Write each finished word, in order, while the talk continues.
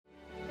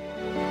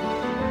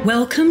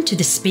Welcome to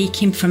the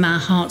Speaking from Our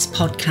Hearts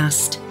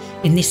podcast.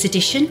 In this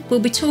edition, we'll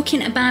be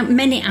talking about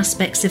many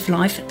aspects of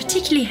life,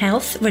 particularly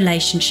health,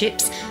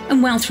 relationships,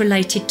 and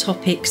wealth-related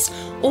topics,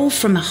 all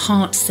from a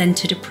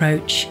heart-centred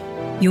approach.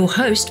 Your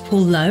host, Paul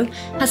Lowe,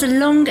 has a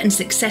long and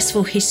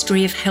successful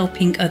history of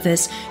helping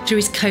others through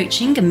his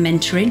coaching and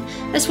mentoring,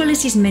 as well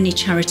as his many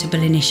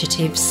charitable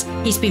initiatives.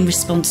 He's been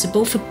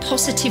responsible for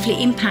positively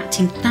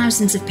impacting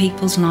thousands of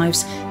people's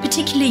lives,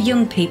 particularly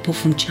young people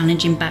from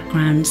challenging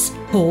backgrounds.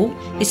 Paul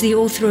is the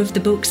author of the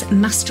books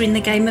Mastering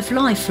the Game of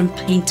Life from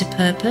Pain to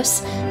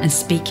Purpose and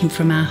Speaking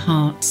from Our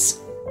Hearts.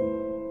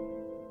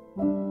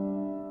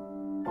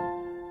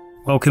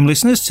 Welcome,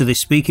 listeners, to this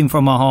Speaking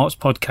from Our Hearts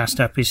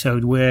podcast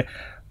episode where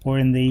we're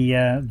in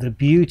the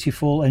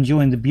beautiful,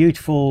 enjoying the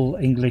beautiful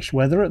English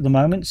weather at the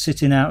moment,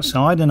 sitting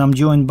outside, and I'm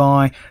joined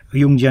by a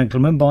young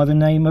gentleman by the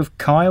name of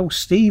Kyle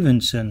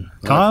Stevenson.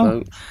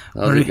 Kyle,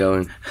 how's it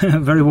going?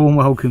 Very warm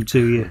welcome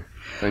to you.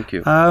 Thank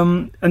you.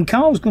 And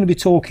Kyle's going to be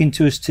talking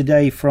to us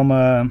today from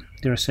a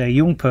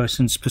young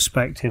person's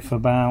perspective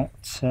about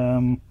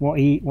what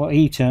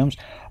he terms.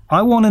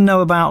 I want to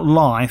know about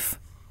life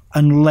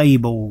and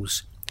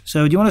labels.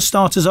 So do you want to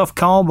start us off,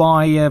 Kyle,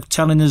 by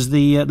telling us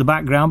the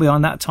background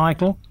behind that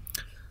title?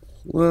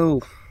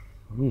 Well,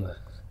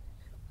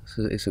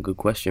 it's a good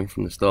question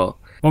from the start.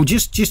 Well,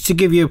 just to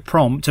give you a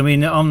prompt, I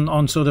mean,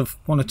 on sort of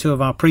one or two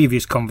of our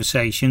previous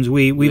conversations,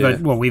 we've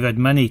had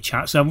many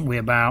chats, haven't we,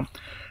 about,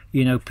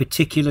 you know,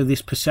 particularly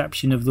this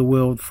perception of the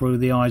world through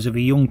the eyes of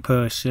a young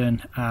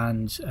person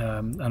and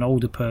an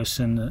older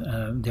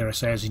person, dare I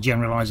say, as a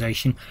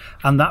generalisation,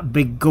 and that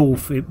big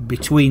gulf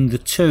between the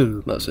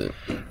two. That's it.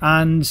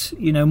 And,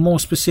 you know, more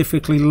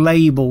specifically,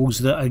 labels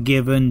that are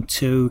given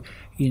to,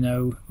 you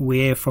know, we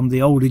hear from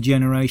the older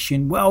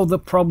generation, well, the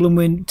problem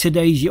with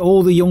today's,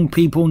 all the young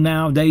people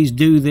nowadays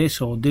do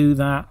this or do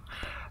that.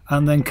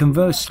 And then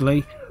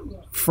conversely,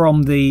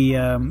 from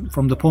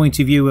the point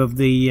of view of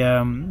the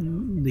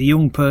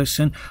young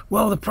person,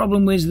 well, the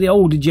problem is the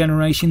older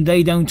generation,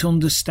 they don't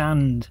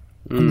understand.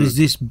 And there's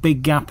this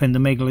big gap in the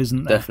middle,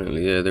 isn't there?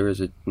 Definitely, yeah, there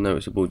is a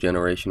noticeable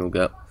generational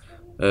gap.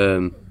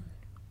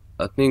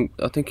 I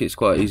think it's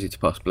quite easy to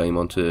pass blame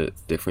onto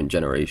different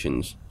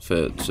generations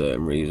for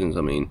certain reasons.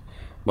 I mean,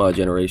 my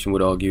generation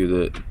would argue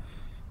that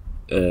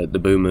the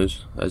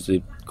boomers, as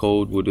they're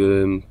called, would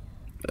have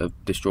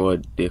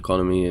destroyed the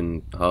economy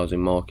and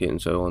housing market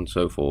and so on and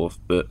so forth,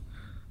 but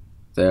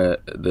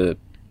the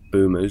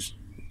boomers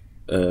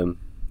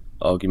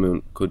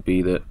argument could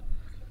be that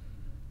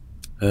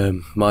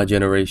my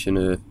generation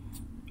are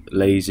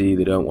lazy,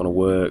 they don't want to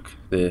work,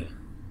 they're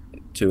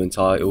too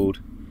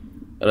entitled,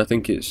 and I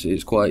think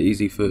it's quite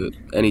easy for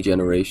any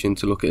generation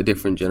to look at a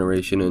different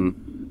generation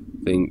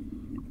and think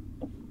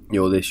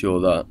you're this,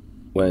 you're that,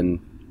 when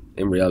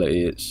in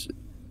reality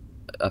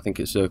I think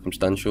it's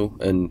circumstantial,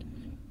 and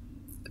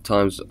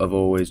times are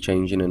always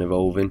changing and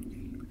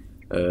evolving.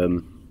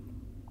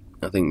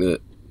 I think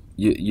that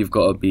you've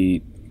got to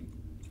be,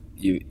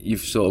 you've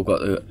sort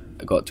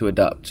of got to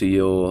adapt to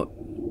your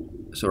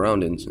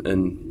surroundings,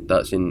 and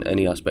that's in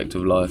any aspect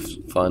of life: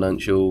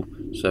 financial,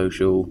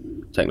 social,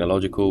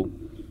 technological.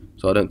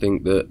 So I don't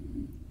think that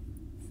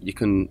you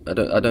can.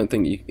 I don't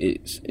think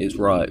it's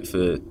right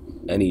for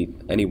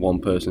any one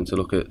person to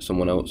look at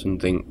someone else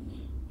and think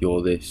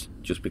you're this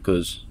just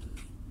because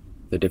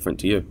they're different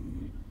to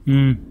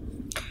you.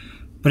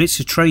 But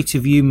it's a trait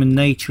of human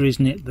nature,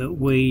 isn't it, that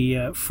we,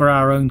 for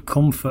our own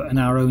comfort and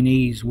our own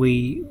ease,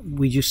 we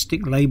just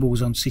stick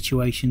labels on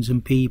situations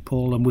and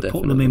people, and we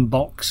put them in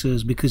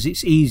boxes because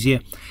it's easier.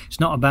 It's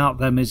not about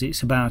them as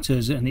it's about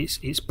us, and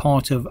it's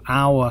part of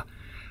our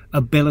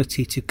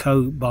ability to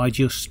cope by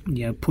just,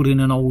 you know, putting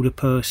an older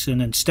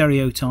person and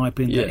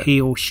stereotyping that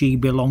he or she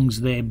belongs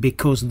there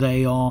because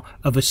they are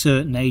of a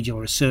certain age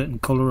or a certain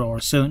colour or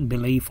a certain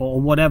belief or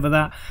whatever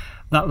that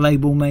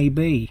label may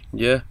be.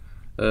 Yeah.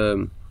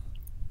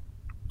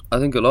 I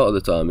think a lot of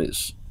the time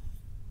it's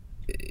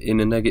in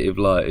a negative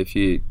light. If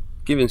you're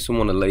giving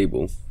someone a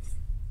label,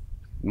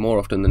 more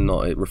often than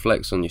not, it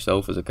reflects on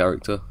yourself as a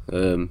character.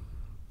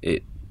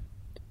 It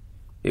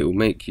will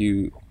make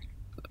you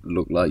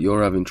look like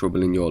you're having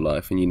trouble in your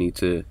life, and you need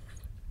to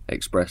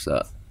express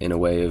that in a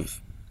way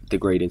of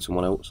degrading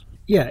someone else.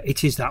 Yeah,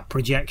 it is that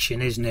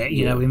projection, isn't it?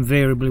 You know,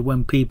 invariably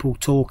when people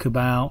talk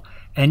about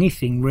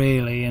anything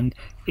really, and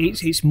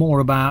it's more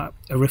about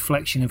a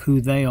reflection of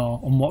who they are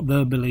and what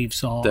their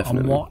beliefs are. Definitely.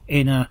 And what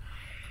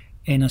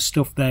inner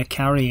stuff they're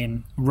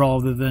carrying,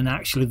 rather than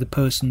actually the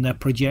person they're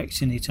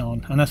projecting it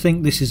on. And I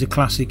think this is a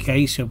classic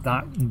case of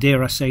that,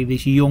 dare I say,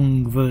 this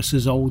young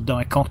versus old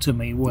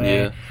dichotomy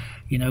where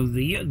you know,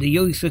 the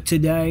youth of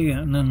today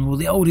and then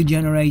the older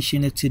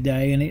generation of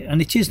today,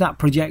 and it is that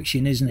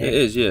projection, isn't it? It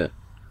is, yeah.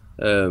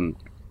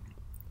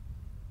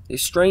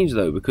 It's strange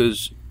though,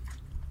 because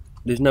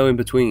there's no in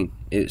between.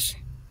 It's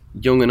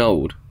young and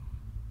old,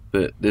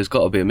 but there's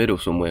got to be a middle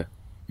somewhere.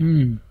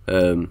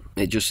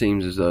 It just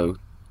seems as though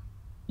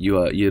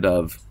you'd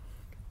have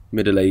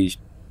middle-aged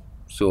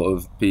sort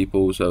of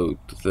people, so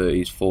the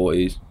 30s,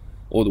 40s,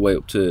 all the way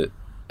up to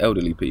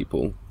elderly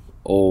people,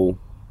 all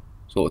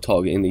sort of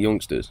targeting the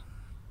youngsters.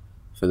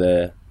 for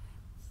their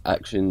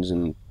actions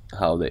and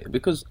how they,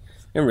 because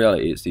in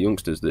reality it's the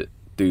youngsters that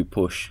do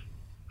push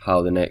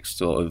how the next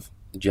sort of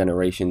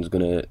generation's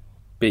gonna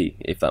be,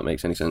 if that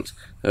makes any sense.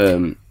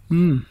 I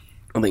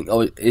think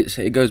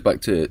it goes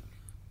back to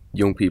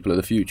young people of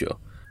the future.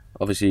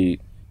 Obviously,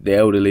 the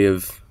elderly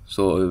have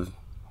sort of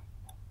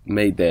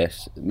made their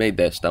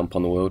stamp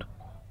on the world.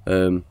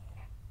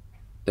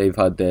 They've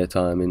had their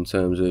time in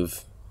terms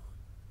of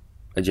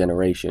a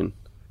generation.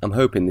 I'm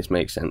hoping this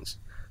makes sense,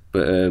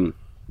 but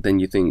then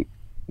you think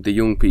the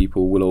young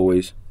people will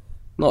always,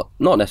 not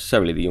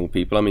necessarily the young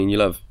people. I mean,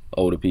 you'll have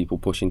older people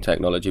pushing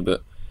technology,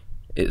 but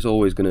it's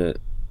always going to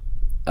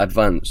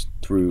advance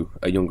through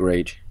a younger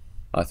age.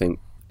 I think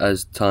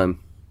as time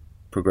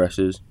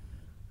progresses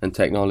and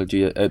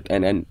technology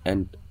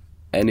and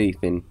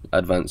anything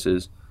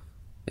advances,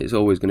 it's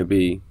always going to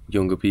be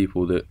younger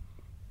people that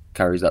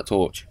carries that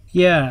torch.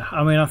 Yeah,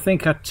 I mean, I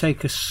think I'd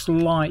take a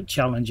slight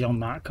challenge on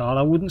that, Carl.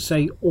 I wouldn't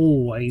say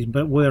always,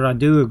 but where I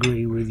do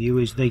agree with you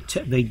is they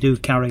do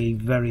carry a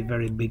very,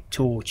 very big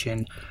torch,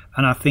 and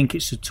I think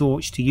it's a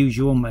torch, to use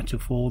your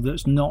metaphor,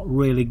 that's not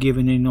really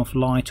given enough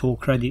light or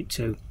credit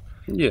to.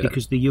 Yeah.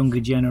 Because the younger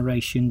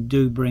generation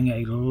do bring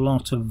a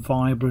lot of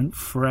vibrant,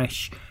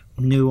 fresh,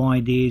 new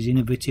ideas,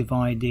 innovative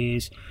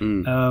ideas,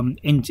 and a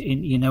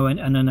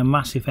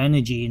massive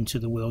energy into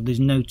the world. There's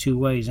no two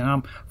ways.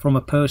 And from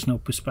a personal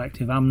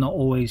perspective, I'm not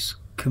always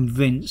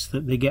convinced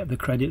that they get the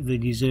credit they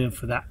deserve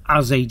for that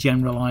as a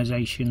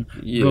generalisation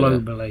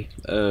globally.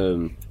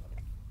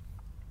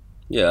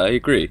 I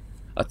agree.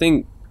 I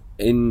think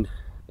in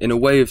a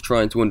way of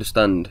trying to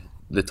understand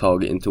the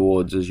targeting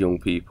towards as young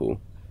people,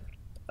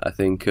 I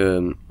think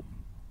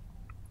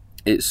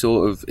it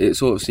sort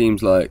of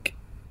seems like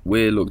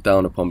we're looked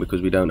down upon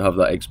because we don't have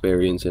that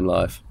experience in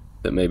life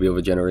that maybe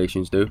other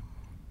generations do.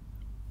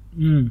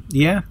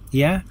 Yeah.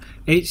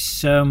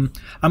 It's,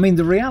 I mean,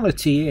 the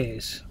reality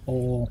is,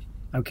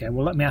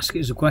 let me ask it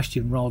as a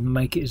question rather than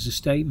make it as a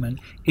statement.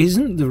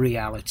 Isn't the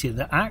reality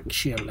that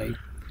actually,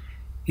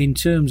 in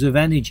terms of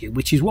energy,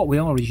 which is what we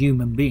are as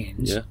human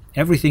beings,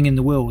 everything in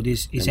the world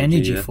is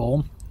energy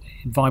form,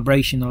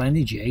 vibrational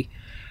energy,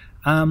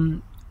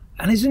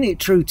 and isn't it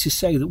true to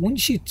say that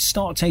once you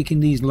start taking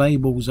these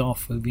labels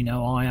off of,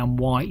 I am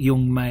white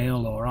young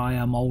male, or I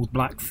am old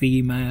black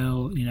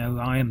female,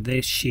 I am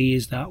this, she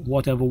is that,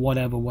 whatever,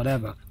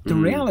 the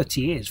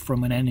reality is,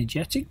 from an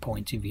energetic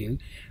point of view,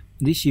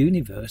 this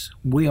universe,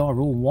 we are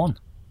all one.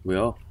 We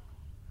are,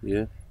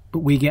 yeah. But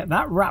we get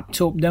that wrapped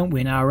up, don't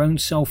we, in our own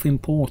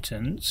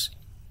self-importance,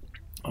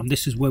 and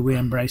this is where we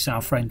embrace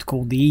our friend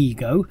called the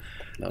ego,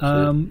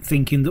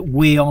 thinking that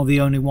we are the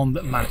only one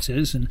that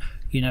matters, and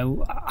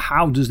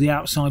how does the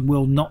outside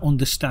world not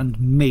understand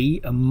me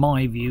and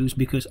my views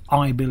because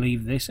I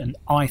believe this and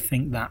I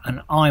think that and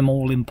I'm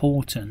all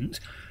important?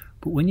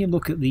 But when you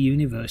look at the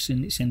universe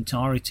in its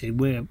entirety,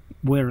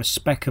 we're a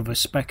speck of a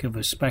speck of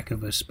a speck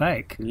of a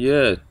speck.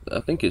 Yeah, I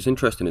think it's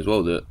interesting as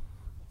well that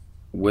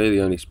we're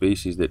the only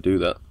species that do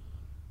that.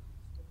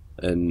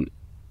 And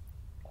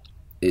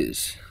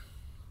it's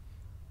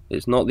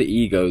not the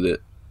ego that...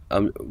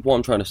 what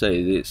I'm trying to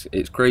say is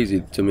it's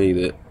crazy to me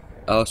that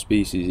our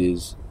species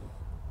is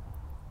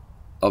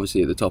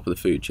obviously at the top of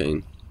the food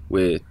chain.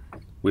 We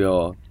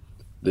are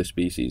the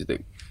species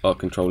that are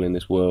controlling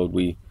this world.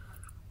 We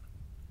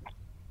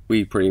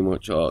pretty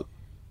much are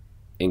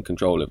in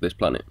control of this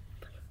planet,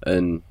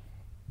 and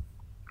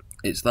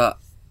it's the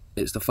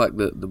fact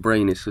that the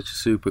brain is such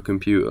a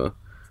supercomputer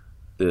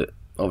that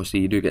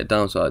obviously you do get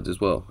downsides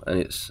as well.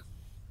 And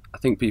I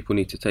think people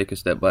need to take a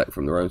step back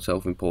from their own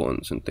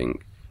self-importance and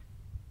think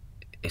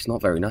it's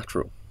not very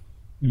natural.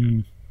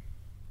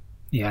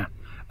 Yeah.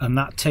 And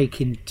that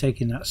taking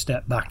that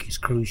step back is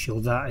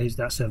crucial.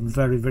 That's a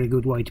very, very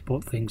good way to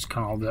put things,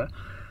 Carl.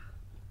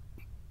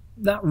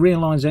 That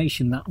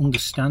realization, that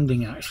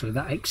understanding, actually,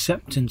 that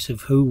acceptance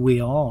of who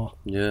we are.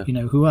 Yeah.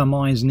 Who am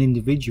I as an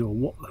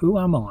individual? Who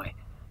am I?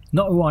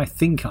 Not who I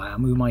think I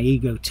am, who my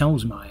ego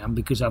tells me I am,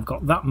 because I've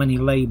got that many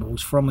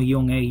labels from a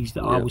young age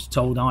that I was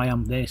told I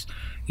am this.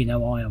 I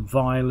am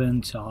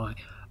violent. I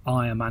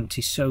am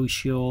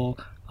antisocial.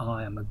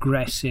 I am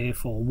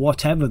aggressive, or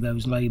whatever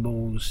those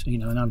labels,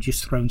 and I've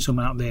just thrown some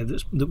out there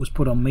that was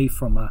put on me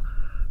from a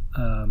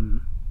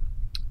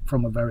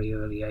very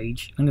early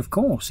age. And of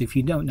course, if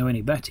you don't know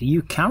any better,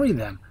 you carry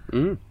them,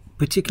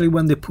 particularly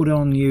when they're put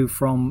on you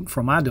from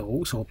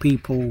adults or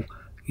people,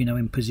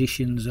 in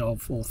positions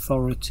of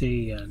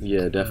authority. And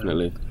yeah,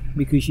 definitely.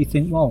 Because you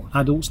think, well,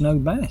 adults know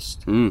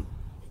best.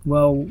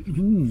 Well,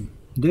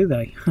 do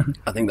they?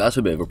 I think that's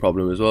a bit of a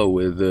problem as well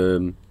with...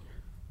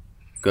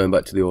 going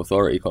back to the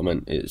authority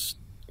comment, it's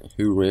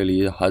who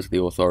really has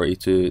the authority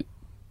to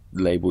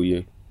label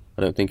you?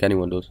 I don't think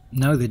anyone does.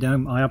 No, they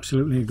don't. I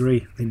absolutely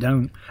agree. They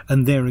don't.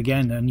 And there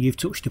again, and you've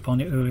touched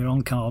upon it earlier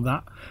on, Carl,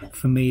 that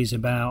for me is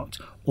about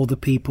other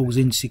people's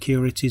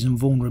insecurities and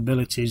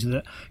vulnerabilities.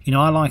 That,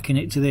 I liken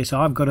it to this.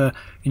 I've got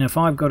if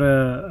I've got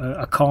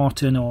a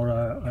carton or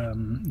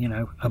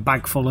a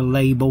bag full of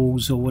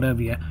labels or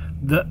whatever,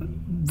 that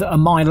are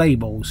my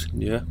labels.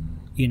 Yeah.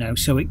 You know,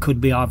 so it could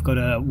be I've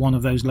got one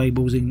of those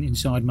labels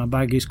inside my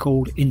bag is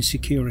called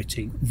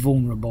insecurity,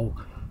 vulnerable,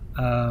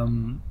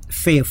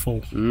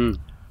 fearful. And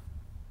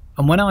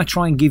when I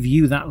try and give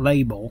you that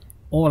label,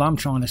 all I'm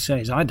trying to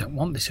say is I don't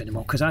want this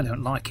anymore because I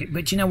don't like it.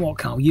 But do you know what,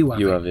 Carl? You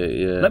have it.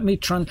 Yeah. Let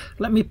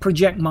me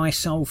project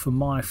myself and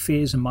my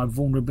fears and my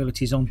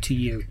vulnerabilities onto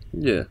you.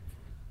 Yeah.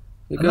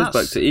 It goes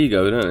back to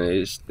ego, doesn't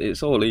it?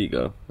 It's all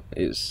ego.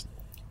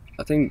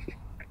 I think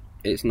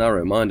it's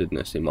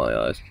narrow-mindedness in my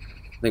eyes.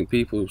 I think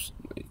people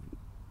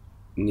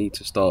need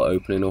to start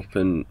opening up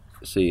and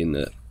seeing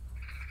that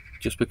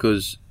just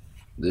because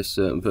this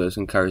certain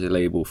person carries a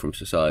label from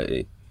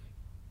society,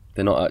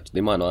 they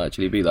might not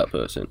actually be that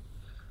person.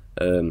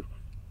 I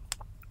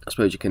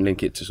suppose you can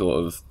link it to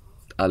sort of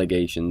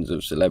allegations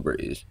of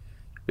celebrities,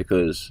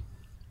 because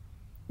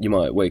you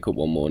might wake up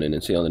one morning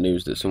and see on the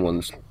news that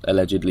someone's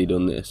allegedly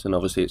done this, and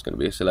obviously it's going to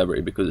be a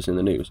celebrity because it's in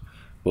the news,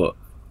 but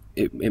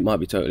it might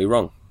be totally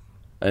wrong.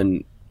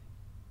 And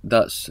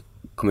that's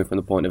coming from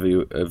the point of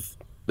view of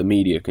the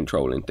media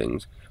controlling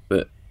things,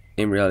 but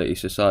in reality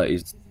society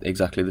is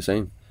exactly the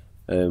same.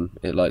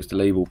 It likes to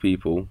label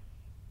people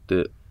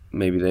that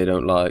maybe they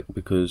don't like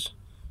because,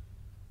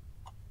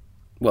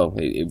 well,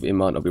 it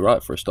might not be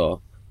right for a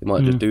star. They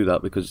might just do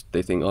that because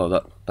they think, oh,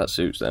 that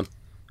suits them.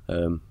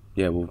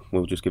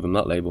 We'll just give them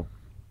that label.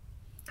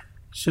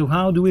 So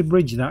how do we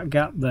bridge that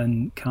gap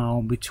then,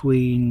 Carl,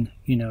 between,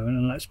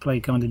 and let's play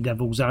kind of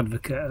devil's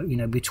advocate,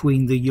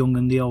 between the young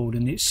and the old?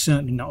 And it's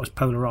certainly not as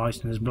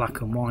polarised and as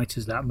black and white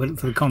as that, but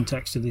for the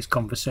context of this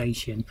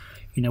conversation,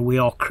 we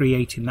are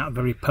creating that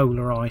very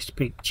polarised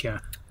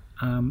picture.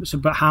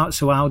 So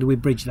how do we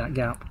bridge that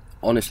gap?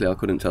 Honestly, I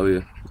couldn't tell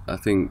you. I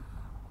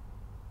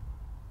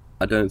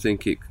don't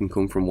think it can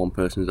come from one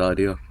person's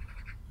idea.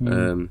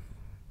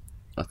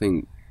 I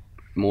think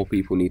more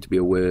people need to be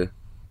aware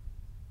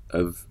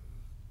of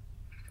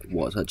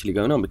what's actually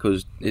going on,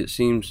 because it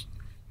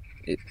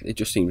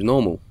just seems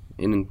normal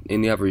in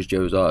the average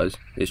Joe's eyes.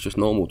 It's just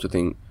normal to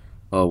think,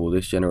 oh well,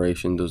 this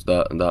generation does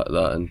that and that,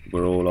 and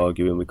we're all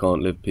arguing we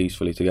can't live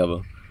peacefully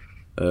together.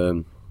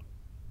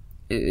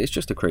 It's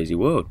just a crazy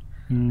world.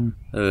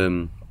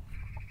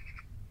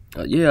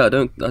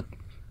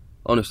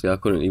 Honestly, I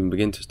couldn't even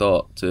begin to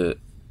start to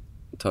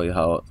tell you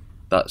how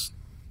that's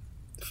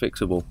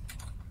fixable.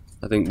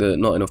 I think that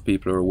not enough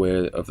people are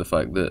aware of the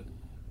fact that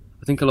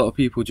I think a lot of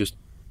people just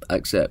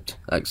accept,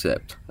 and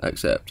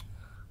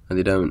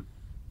they don't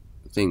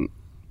think,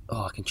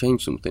 oh, I can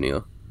change something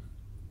here.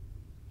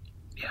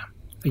 Yeah,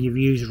 you've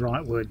used the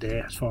right word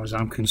there as far as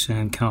I'm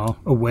concerned, Carl.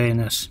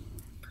 Awareness.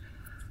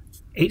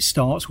 It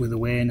starts with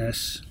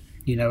awareness.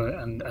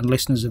 And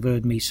listeners have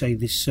heard me say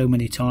this so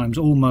many times,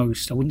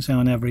 almost, I wouldn't say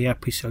on every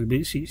episode, but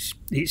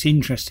it's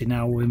interesting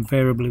how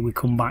invariably we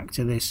come back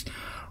to this,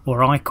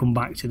 or I come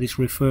back to this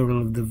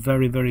referral of the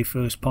very, very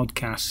first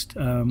podcast.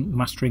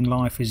 Mastering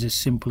Life is as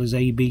simple as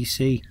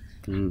ABC,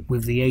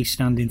 with the A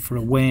standing for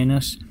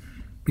awareness,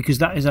 because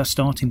that is our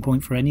starting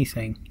point for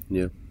anything.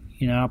 Yeah.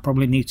 I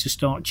probably need to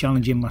start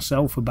challenging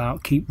myself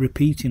about keep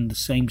repeating the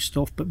same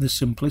stuff, but the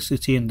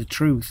simplicity and the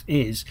truth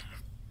is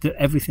that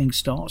everything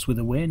starts with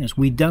awareness.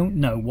 We don't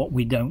know what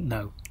we don't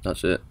know.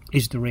 That's it.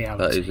 Is the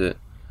reality. That is it.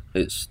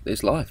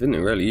 It's life, isn't it,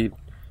 really?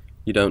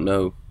 You don't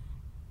know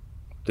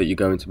that you're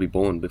going to be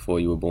born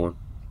before you were born.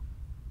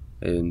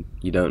 And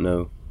you don't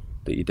know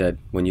that you're dead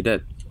when you're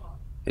dead.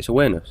 It's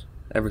awareness.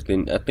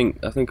 Everything. I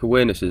think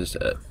awareness is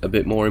a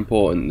bit more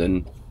important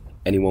than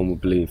anyone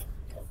would believe.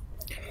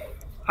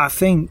 I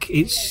think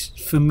it's,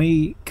 for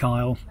me,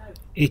 Kyle,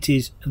 it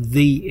is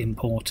the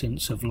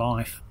importance of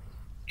life.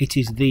 It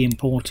is the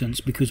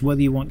importance, because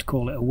whether you want to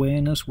call it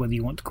awareness, whether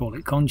you want to call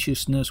it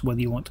consciousness,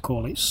 whether you want to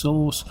call it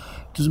source,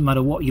 doesn't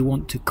matter what you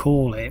want to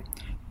call it,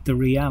 the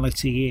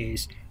reality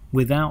is,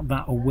 without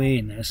that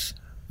awareness,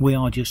 we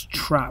are just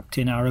trapped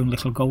in our own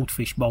little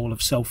goldfish bowl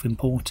of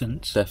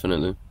self-importance.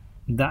 Definitely.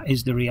 That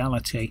is the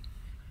reality.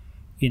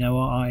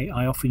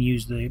 I often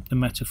use the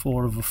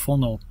metaphor of a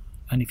funnel,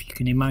 and if you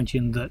can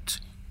imagine that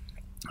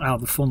how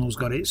the funnel's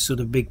got its sort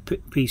of big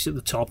piece at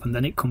the top and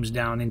then it comes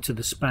down into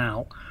the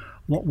spout,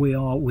 what we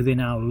are within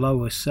our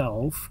lower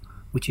self,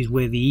 which is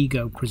where the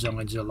ego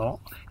presides a lot,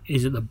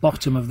 is at the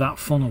bottom of that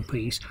funnel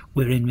piece.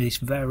 We're in this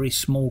very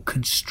small,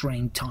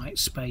 constrained, tight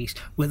space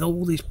with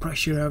all this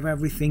pressure of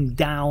everything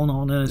down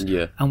on us,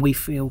 and we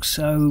feel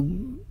so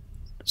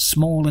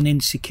small and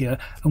insecure,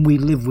 and we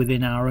live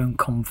within our own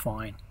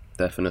confine.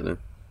 Definitely.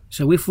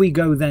 So if we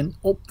go then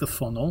up the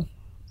funnel,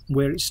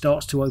 where it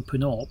starts to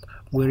open up,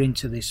 we're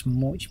into this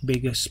much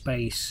bigger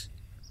space,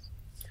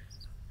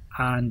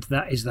 and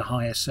that is the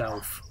higher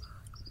self.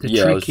 The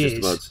trick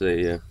is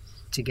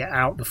to get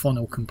out the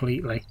funnel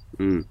completely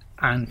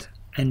and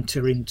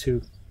enter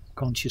into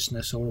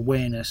consciousness or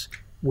awareness,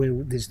 where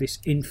there's this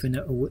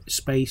infinite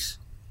space,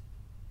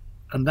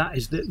 and that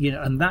is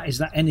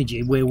that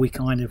energy where we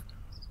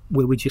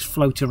just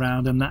float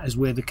around, and that is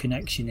where the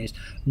connection is.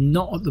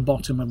 Not at the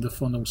bottom of the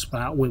funnel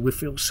spout where we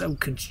feel so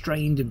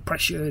constrained and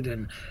pressured,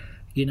 and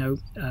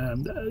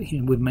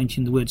we've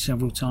mentioned the word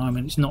several times,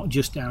 and it's not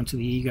just down to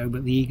the ego,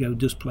 but the ego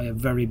does play a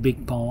very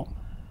big part.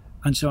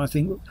 And so I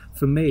think,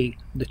 for me,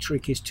 the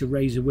trick is to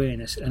raise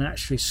awareness and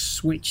actually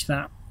switch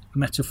that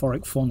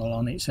metaphoric funnel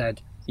on its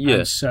head. Yeah.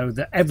 And so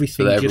that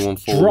everything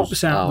just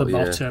drops out the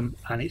bottom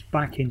and it's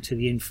back into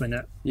the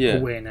infinite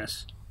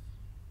awareness.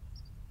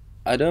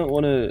 I don't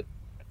want to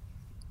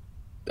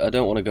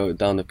go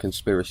down the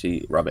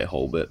conspiracy rabbit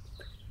hole, but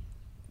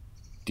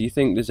do you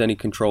think there's any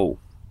control?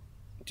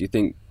 Do you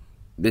think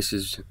this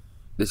is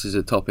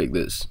a topic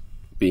that's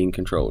being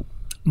controlled?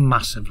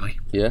 Massively.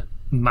 Yeah?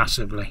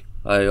 Massively.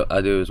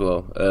 I do as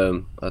well.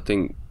 I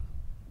think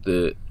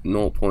the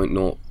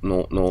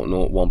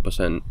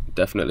 0.00001%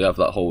 definitely have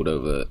that hold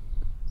over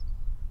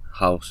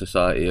how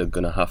society are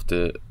going to have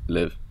to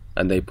live,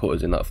 and they put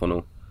us in that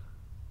funnel,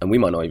 and we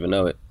might not even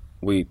know it.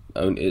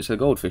 It's a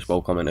goldfish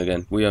bowl comment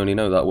again. We only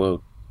know that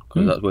world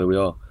because that's where we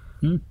are.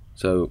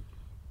 So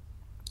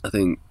I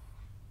think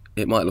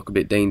it might look a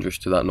bit dangerous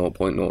to that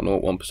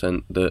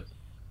 0.001% that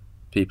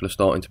people are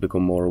starting to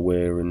become more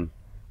aware, and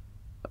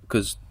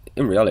because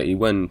in reality,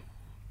 when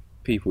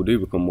people do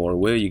become more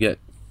aware, you get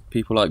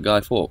people like Guy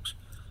Fawkes,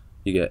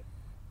 you get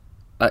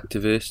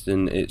activists,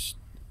 and it's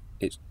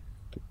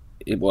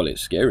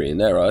scary in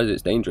their eyes.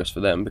 It's dangerous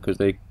for them because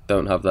they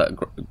don't have that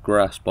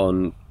grasp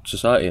on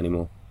society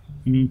anymore.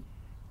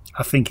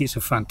 I think it's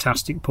a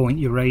fantastic point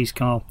you raised,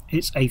 Carl.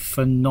 It's a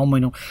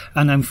phenomenal,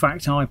 and in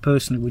fact I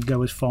personally would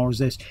go as far as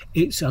this,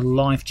 it's a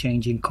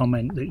life-changing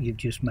comment that you've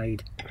just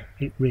made.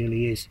 It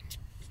really is.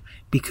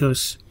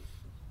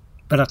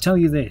 But I tell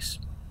you this,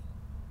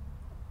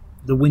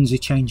 the winds of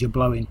change are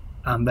blowing,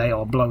 and they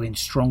are blowing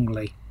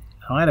strongly.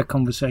 I had a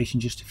conversation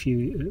just a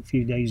few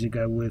days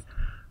ago with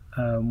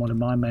one of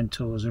my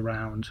mentors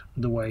around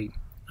the way,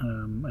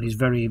 and he's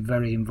very,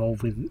 very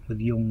involved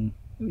with young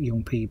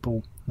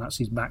people. That's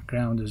his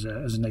background as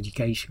an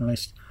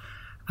educationalist,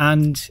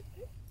 and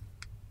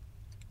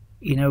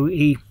you know,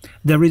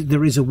 there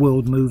is a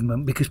world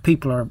movement because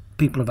people have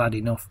had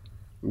enough.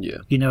 Yeah.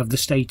 You know, of the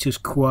status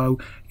quo.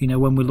 You know,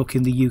 when we look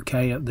in the UK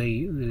at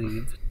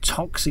the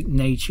toxic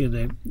nature,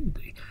 the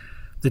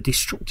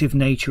destructive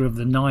nature of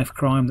the knife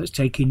crime that's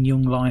taking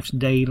young lives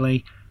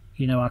daily.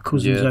 You know, our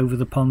cousins over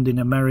the pond in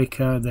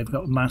America, they've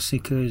got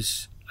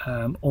massacres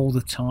all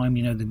the time.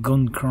 You know, the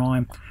gun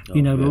crime.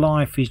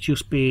 Life is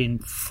just being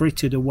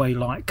frittered away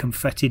like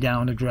confetti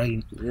down a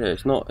drain. Yeah,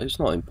 it's not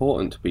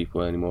important to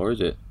people anymore,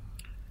 is it?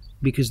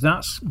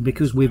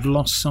 Because we've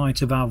lost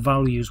sight of our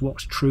values,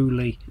 what's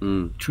truly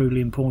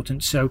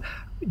important. So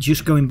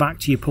just going back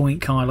to your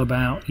point, Kyle,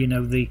 about, you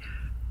know, the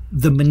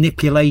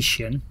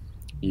manipulation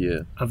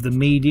of the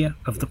media,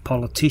 of the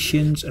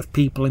politicians, of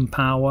people in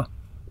power,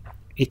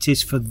 it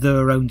is for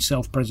their own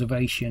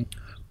self-preservation.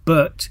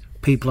 But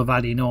people have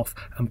had enough,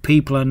 and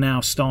people are now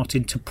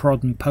starting to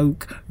prod and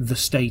poke the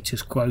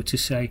status quo to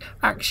say,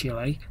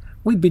 actually,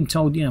 we've been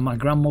told, you know, my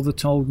grandmother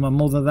told my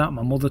mother that,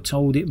 my mother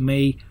told it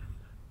me.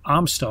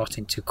 I'm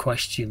starting to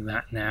question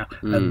that now,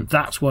 and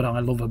that's what I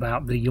love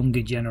about the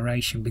younger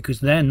generation, because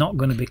they're not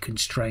going to be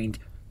constrained.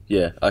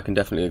 Yeah, I can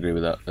definitely agree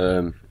with that.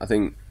 I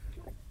think,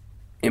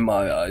 in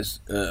my eyes,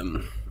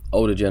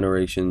 older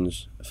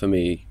generations, for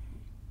me,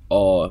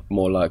 are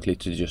more likely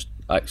to just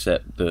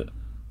accept that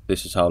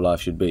this is how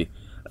life should be,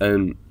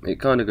 and I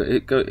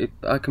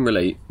can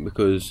relate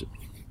because,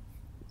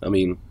 I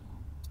mean,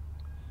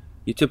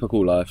 your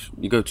typical life,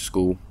 you go to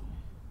school.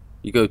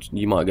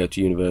 You might go to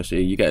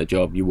university, you get a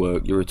job, you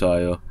work, you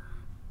retire,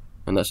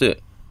 and that's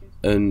it.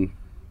 And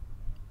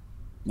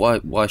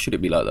why should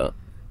it be like that?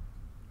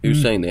 Who's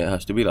saying that it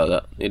has to be like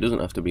that? It doesn't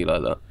have to be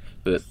like that.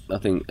 But I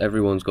think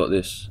everyone's got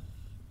this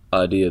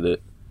idea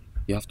that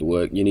you have to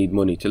work, you need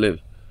money to live,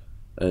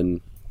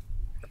 and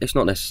it's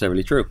not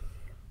necessarily true.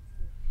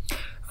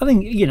 I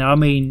think, you know, I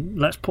mean,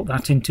 let's put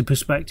that into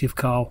perspective,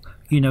 Carl.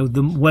 You know,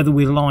 whether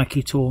we like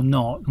it or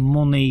not,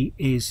 money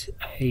is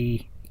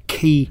a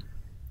key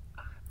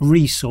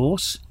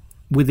resource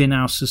within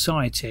our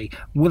society.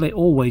 Will it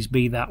always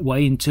be that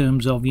way in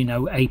terms of, you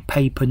know, a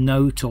paper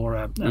note or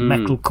a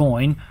metal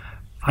coin?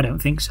 I don't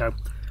think so.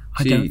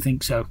 I don't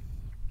think so.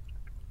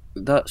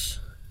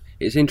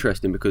 It's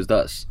interesting because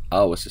that's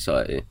our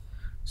society.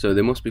 So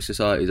there must be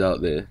societies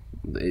out there,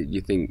 you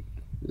think,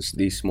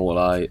 these small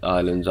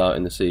islands out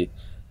in the sea,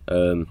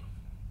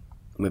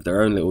 with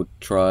their own little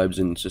tribes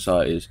and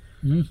societies.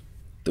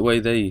 The way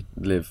they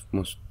live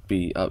must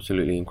be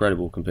absolutely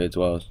incredible compared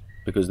to ours,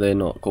 because they're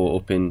not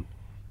caught up in,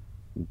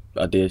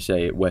 I dare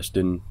say it,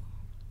 Western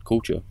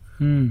culture.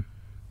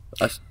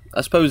 I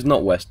suppose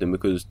not Western,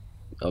 because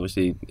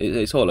obviously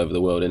it's all over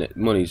the world, isn't it?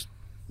 Money's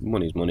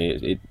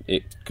money.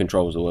 It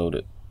controls the world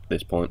at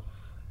this point.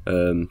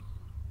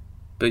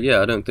 But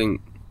yeah, I don't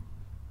think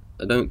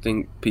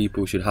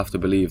people should have to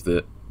believe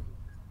that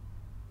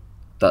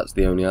that's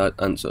the only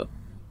answer.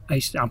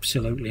 It's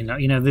absolutely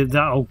not. You know,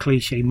 that old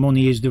cliche,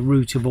 money is the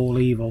root of all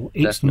evil.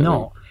 It's Definitely.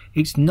 not.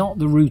 It's not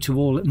the root of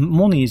all.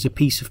 Money is a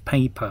piece of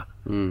paper.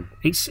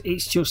 It's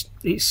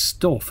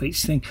stuff.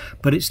 It's thing,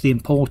 but it's the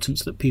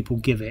importance that people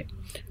give it.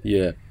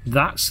 Yeah.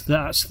 That's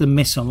the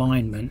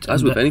misalignment.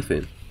 As with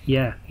anything.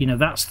 Yeah,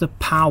 that's the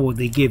power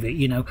they give it.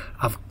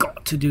 I've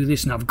got to do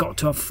this, and I've got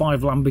to have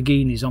 5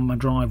 Lamborghinis on my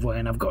driveway,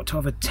 and I've got to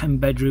have a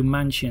 10-bedroom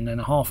mansion and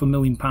a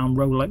 £500,000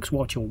 Rolex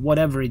watch, or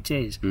whatever it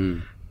is.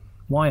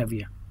 Why have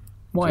you?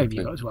 Why have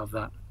you got to have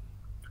that?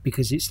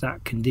 Because it's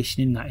that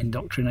conditioning, that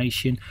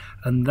indoctrination,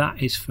 and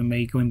that is, for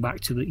me, going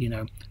back to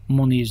the,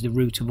 money is the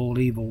root of all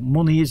evil.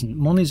 Money isn't.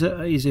 Money is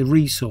a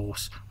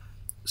resource,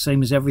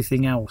 same as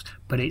everything else,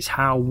 but it's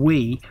how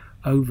we,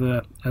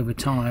 over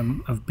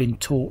time, have been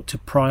taught to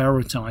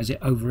prioritise it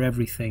over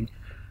everything.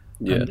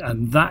 Yeah.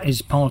 And that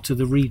is part of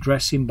the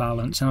redress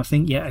imbalance. And I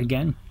think, yet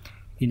again,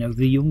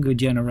 the younger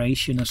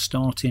generation are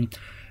starting...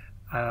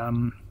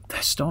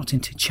 they're starting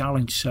to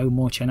challenge so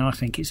much, and I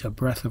think it's a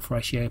breath of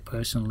fresh air,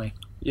 personally.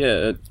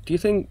 Yeah, do you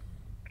think...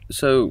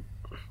 So,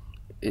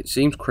 it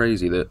seems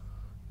crazy that...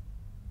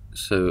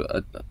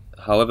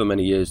 however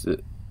many years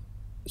that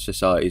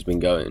society's been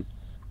going,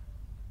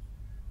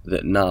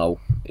 that now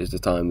is the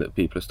time that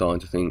people are starting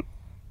to think,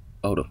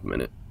 hold up a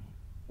minute,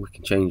 we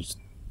can change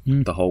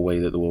the whole way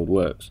that the world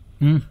works.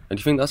 And do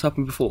you think that's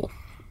happened before?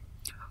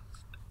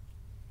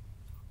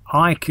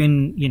 I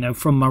can,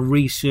 from my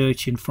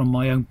research and from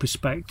my own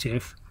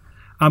perspective...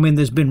 I mean,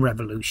 there's been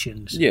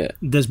revolutions. Yeah.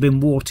 There's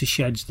been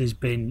watersheds. There's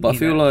been. But I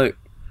feel like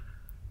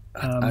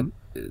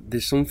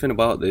there's something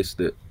about this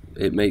that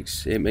it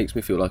makes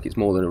me feel like it's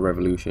more than a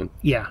revolution.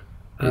 Yeah.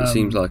 It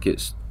seems like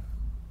it's.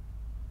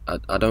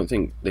 I don't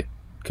think there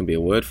can be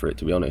a word for it,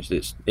 to be honest.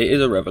 It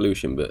is a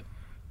revolution, but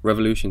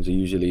revolutions are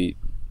usually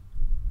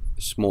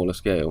smaller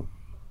scale,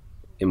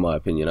 in my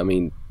opinion. I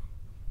mean,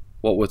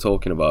 what we're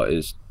talking about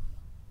is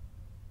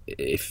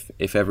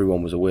if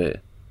everyone was aware,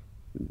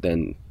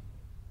 then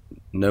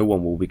no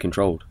one will be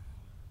controlled,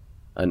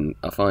 and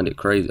I find it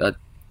crazy.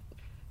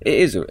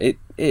 It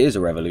is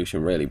a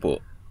revolution, really, but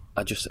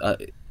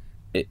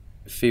it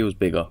feels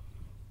bigger.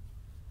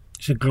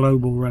 It's a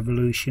global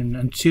revolution,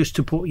 and just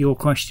to put your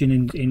question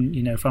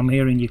in if I'm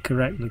hearing you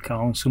correctly,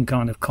 Carl, some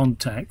kind of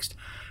context,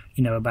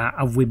 about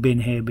have we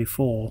been here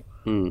before?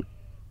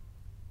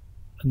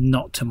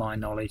 Not to my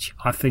knowledge.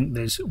 I think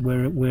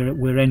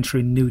we're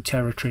entering new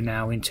territory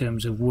now in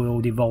terms of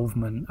world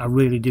involvement. I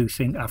really do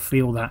think, I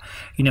feel that,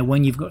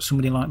 when you've got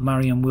somebody like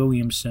Marianne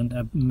Williamson,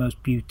 a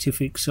most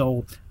beatific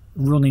soul,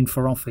 running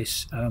for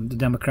office, the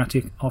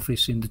Democratic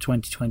office in the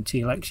 2020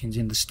 elections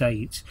in the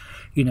States,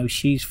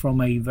 she's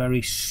from a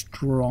very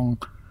strong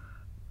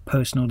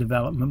personal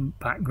development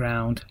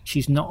background.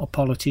 She's not a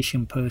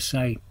politician per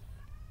se,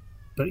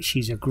 but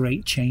she's a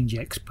great change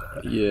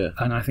expert. Yeah.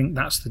 And I think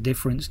that's the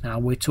difference now.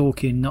 We're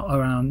talking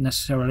not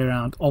necessarily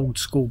around old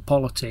school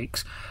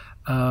politics.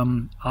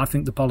 I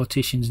think the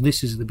politicians,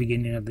 this is the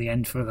beginning of the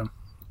end for them.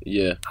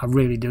 Yeah. I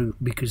really do,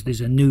 because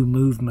there's a new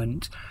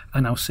movement,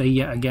 and I'll say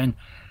yet again,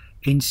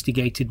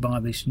 instigated by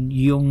this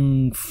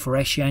young,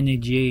 fresh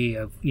energy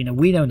of,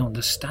 we don't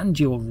understand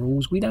your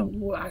rules. We don't.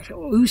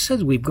 Who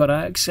says we've got to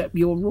accept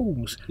your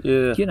rules?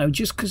 Yeah.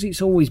 Just because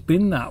it's always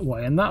been that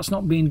way, and that's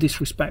not being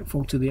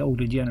disrespectful to the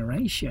older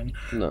generation.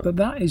 No. But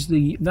that's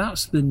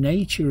the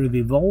nature of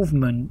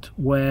evolvement,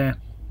 where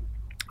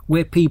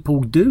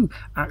people do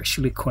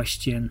actually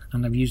question,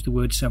 and I've used the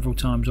word several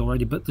times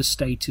already, but the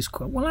status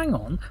quo. Well, hang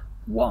on.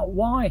 What?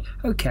 Why?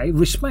 Okay,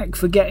 respect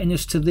for getting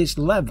us to this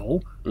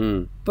level,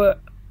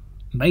 but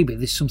maybe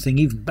there's something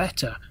even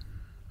better.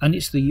 And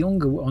it's the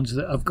younger ones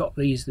that have got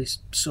this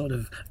sort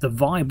of the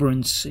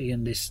vibrancy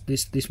and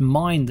this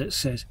mind that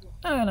says,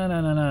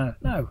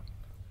 no.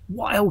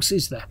 What else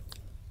is there?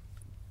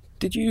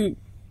 Did you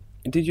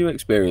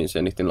experience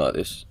anything like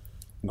this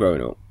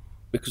growing up?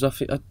 Because I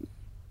think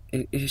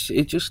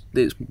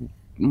it's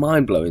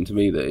mind blowing to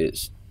me that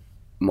it's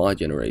my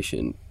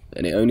generation,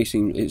 and it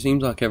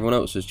seems like everyone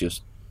else is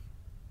just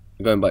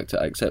going back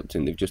to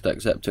accepting. They've just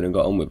accepted and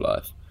got on with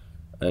life.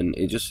 And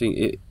it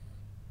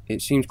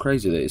seems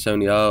crazy that it's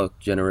only our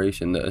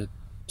generation that are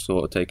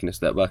sort of taking a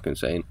step back and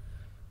saying,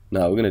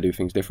 no, we're going to do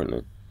things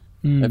differently.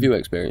 Have you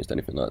experienced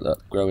anything like that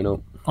growing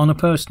up? On a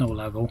personal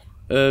level?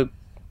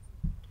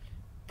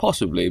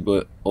 Possibly,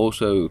 but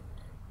also,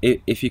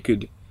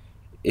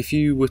 if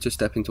you were to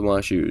step into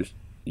my shoes,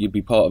 you'd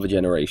be part of a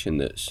generation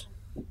that's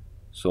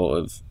sort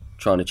of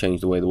trying to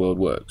change the way the world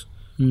works.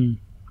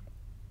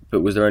 But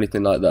was there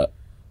anything like that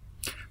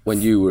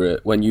when you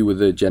were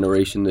the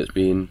generation that's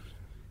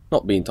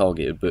not being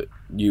targeted, but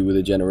you were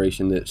the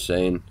generation that's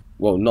saying,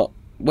 well, not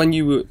when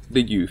you were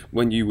the youth,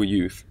 when you were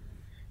youth,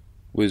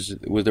 was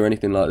there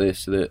anything like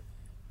this that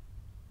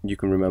you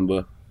can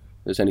remember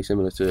that's any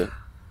similar to it?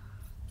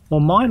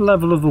 Well, my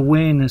level of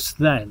awareness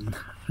then,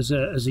 as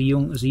a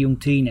young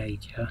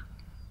teenager,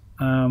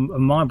 and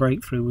my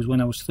breakthrough was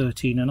when I was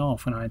 13 and a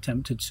half, and I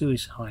attempted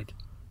suicide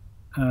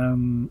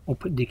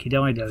up at Dicky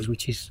Dido's,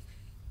 which is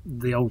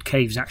the old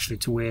caves actually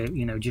to where,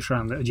 just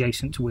around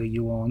adjacent to where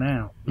you are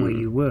now, where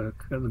you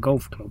work at the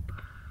golf club.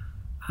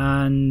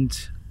 And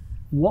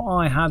what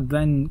I had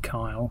then,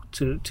 Kyle,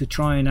 to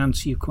try and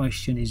answer your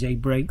question, is a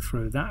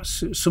breakthrough.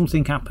 That's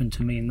something happened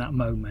to me in that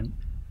moment.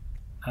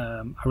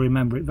 I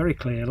remember it very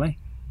clearly,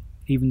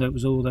 even though it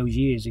was all those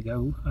years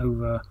ago,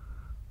 over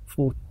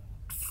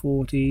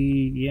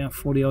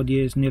 40 odd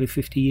years, nearly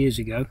 50 years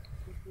ago.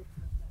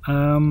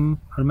 I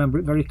remember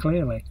it very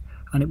clearly,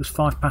 and it was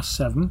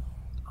 7:05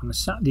 on a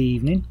Saturday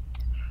evening,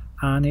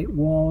 and it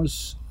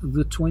was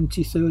the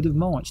 23rd of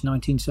March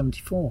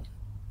 1974.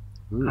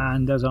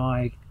 And as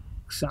I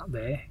sat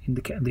there in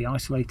the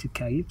isolated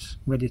caves,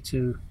 ready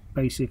to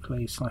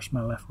basically slash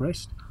my left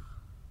wrist,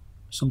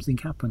 something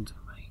happened to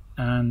me,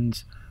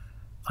 and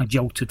I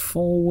jolted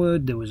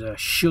forward. There was a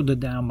shudder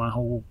down my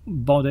whole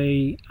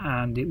body,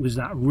 and it was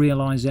that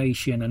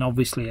realisation, and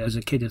obviously as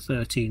a kid of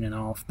 13 and a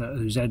half,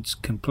 whose head's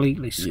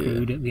completely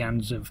screwed at the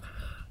hands of,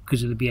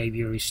 because of the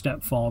behaviour of his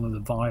stepfather, the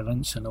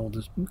violence and all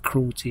the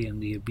cruelty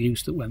and the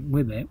abuse that went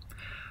with it,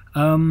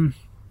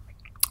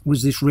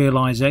 was this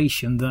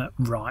realisation that,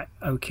 right,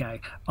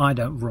 okay, I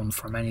don't run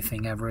from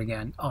anything ever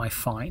again, I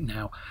fight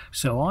now.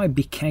 So I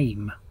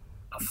became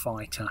a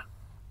fighter.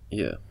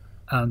 Yeah.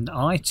 And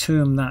I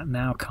term that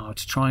now, Carl,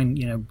 to try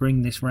and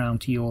bring this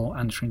round to your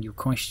answering your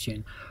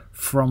question.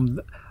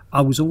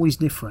 I was always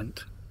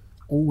different.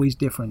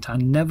 I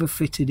never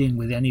fitted in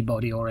with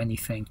anybody or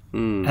anything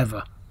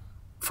ever.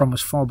 From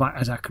as far back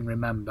as I can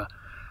remember,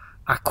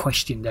 I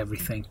questioned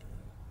everything.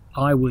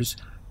 I was,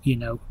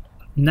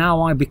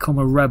 now I become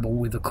a rebel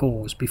with a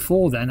cause.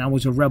 Before then, I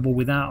was a rebel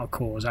without a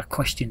cause. I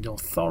questioned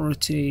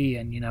authority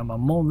and my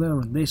mother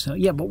and this.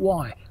 Yeah, but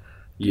why?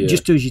 Yeah.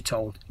 Just do as you're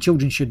told.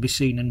 Children should be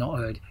seen and not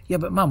heard. Yeah,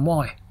 but Mum,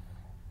 why?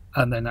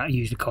 And then that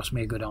usually cost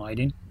me a good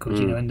hiding, because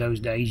in those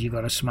days you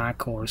got a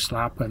smack or a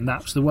slap, and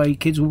that's the way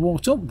kids were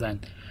brought up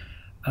then.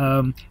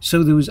 So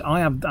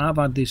I've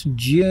had this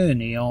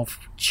journey of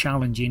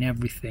challenging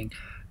everything,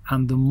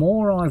 and the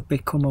more I've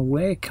become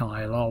aware,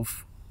 Kyle,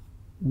 of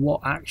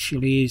what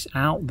actually is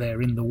out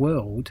there in the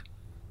world,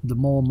 the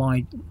more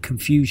my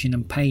confusion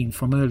and pain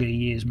from earlier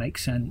years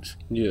makes sense.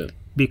 Yeah.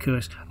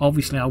 Because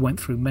obviously I went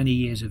through many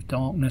years of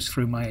darkness,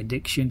 through my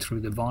addiction,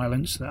 through the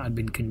violence that I'd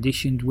been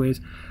conditioned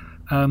with,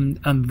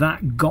 and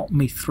that got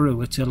me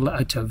through at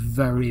a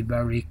very,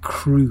 very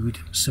crude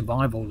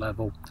survival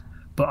level.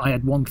 But I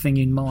had one thing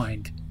in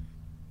mind,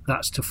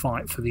 that's to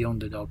fight for the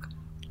underdog,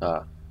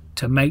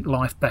 to make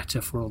life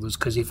better for others.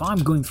 Because if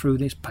I'm going through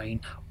this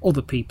pain,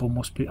 other people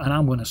must be, and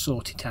I'm going to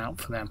sort it out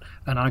for them.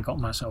 And I got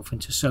myself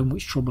into so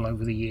much trouble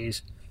over the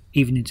years,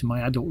 even into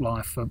my adult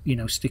life, for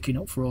sticking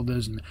up for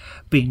others and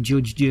being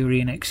judge, jury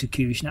and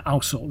executioner.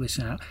 I'll sort this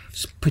out.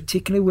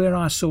 Particularly where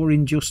I saw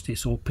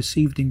injustice or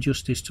perceived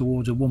injustice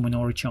towards a woman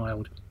or a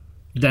child,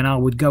 then I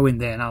would go in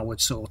there and I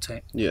would sort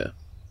it. Yeah.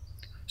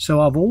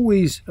 So I've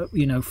always,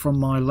 from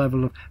my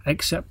level of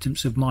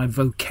acceptance of my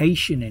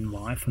vocation in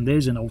life, and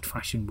there's an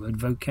old-fashioned word,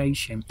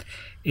 vocation,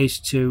 is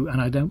to, and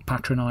I don't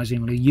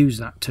patronisingly use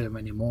that term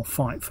anymore,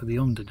 fight for the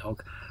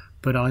underdog,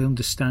 but I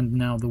understand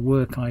now the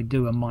work I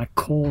do and my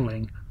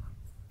calling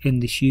in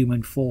this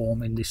human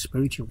form, in this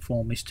spiritual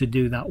form, is to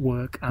do that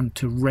work and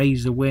to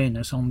raise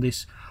awareness on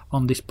this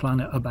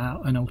planet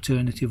about an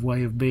alternative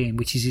way of being,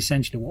 which is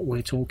essentially what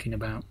we're talking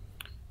about.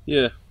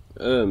 Yeah.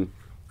 I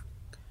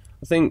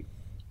think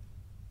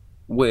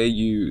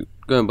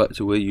going back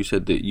to where you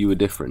said that you were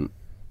different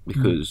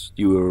because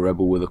you were a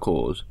rebel with a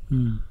cause,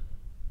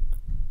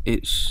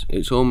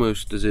 it's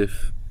almost as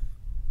if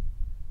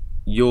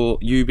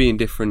you being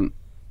different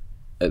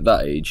at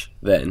that age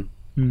then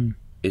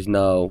is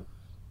now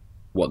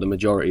what the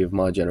majority of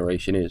my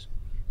generation is.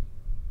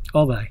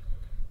 Are they?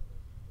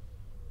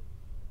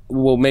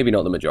 Well, maybe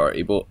not the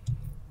majority, but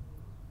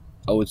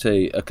I would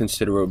say a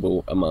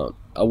considerable amount.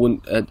 I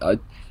wouldn't.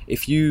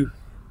 If you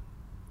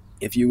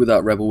were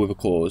that rebel with a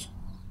cause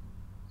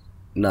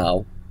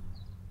now,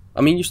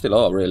 I mean, you still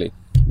are really.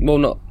 Well,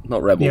 not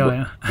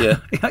rebel. Yeah.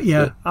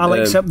 Yeah. I'll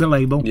accept the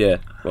label. Yeah.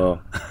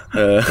 Well,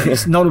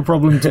 it's not a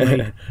problem to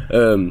me.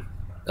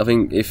 I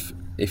think if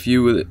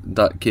you were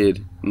that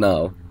kid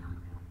now,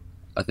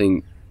 I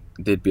think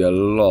there'd be a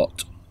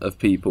lot of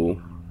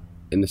people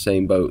in the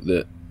same boat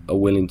that are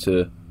willing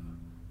to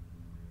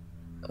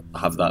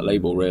have that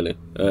label, really,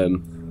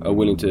 are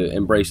willing to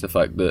embrace the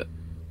fact that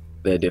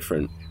they're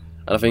different.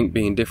 And I think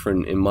being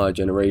different in my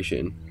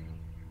generation,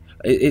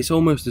 it's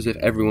almost as if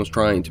everyone's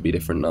trying to be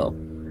different now.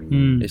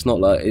 It's not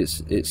like,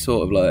 it's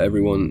sort of like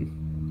everyone's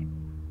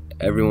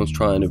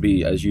trying to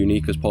be as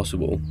unique as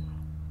possible,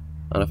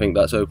 and I think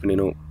that's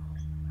opening up.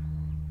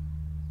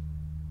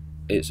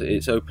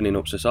 It's opening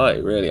up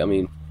society, really. I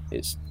mean,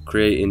 it's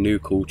creating new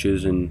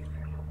cultures, and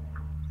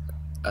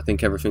I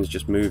think everything's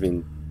just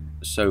moving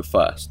so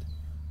fast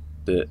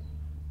that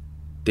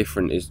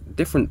different. It's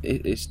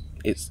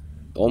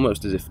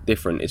almost as if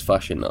different is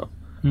fashion now.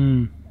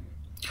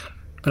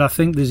 But I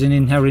think there's an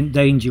inherent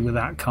danger with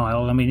that,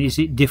 Kyle. I mean, is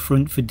it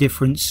different for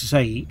difference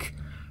sake?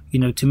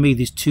 To me,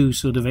 there's two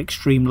sort of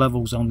extreme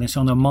levels on this.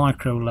 On a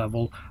micro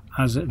level,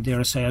 as a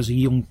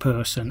young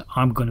person,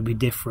 I'm going to be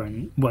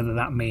different, whether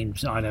that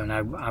means, I don't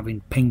know,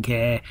 having pink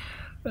hair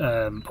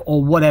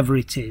or whatever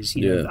it is.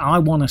 I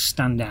want to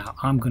stand out.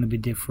 I'm going to be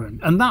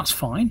different, and that's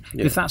fine.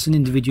 If that's an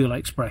individual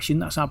expression,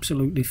 that's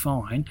absolutely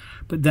fine.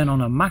 But then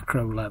on a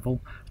macro level,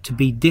 to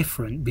be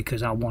different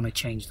because I want to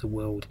change the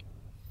world,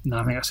 and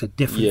I think that's a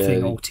different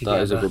thing altogether.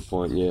 That is a good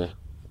point.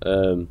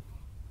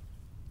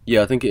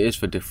 Yeah, I think it is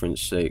for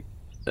difference sake.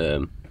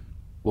 Well,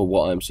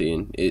 what I'm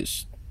seeing,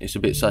 it's a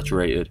bit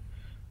saturated,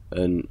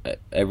 and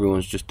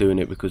everyone's just doing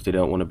it because they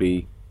don't want to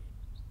be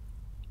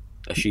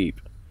a sheep.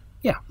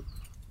 Yeah.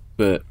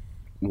 But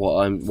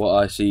what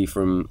I see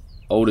from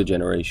older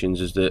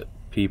generations is that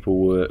people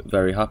were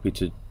very happy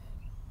to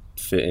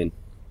fit in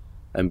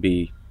and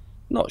be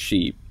not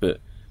sheep but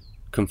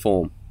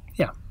conform.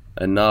 Yeah.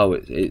 And now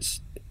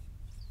it's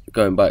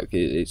going back.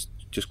 It's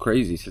just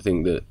crazy to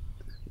think that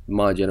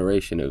my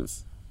generation have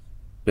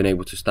been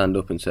able to stand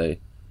up and say,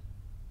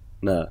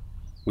 "No,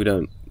 we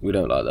don't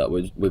like that.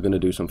 We're going to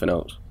do something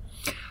else."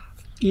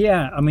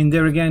 Yeah, I mean,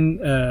 there again,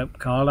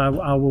 Carl,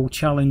 I will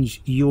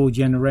challenge your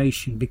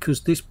generation,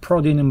 because this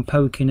prodding and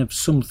poking of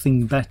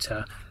something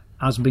better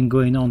has been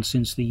going on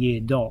since the year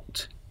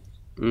dot.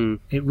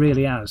 It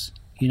really has.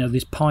 You know,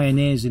 there's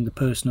pioneers in the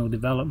personal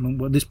development.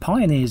 Well, there's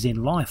pioneers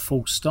in life,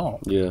 full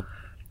stop. Yeah.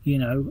 You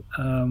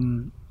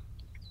know,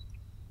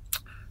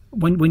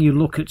 when you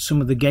look at some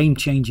of the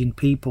game-changing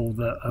people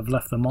that have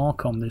left the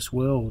mark on this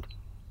world,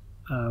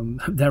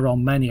 there are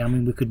many. I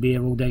mean, we could be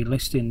here all day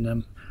listing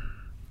them.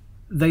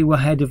 They were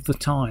ahead of the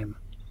time.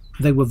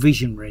 They were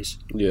visionaries.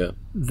 Yeah.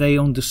 They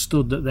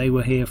understood that they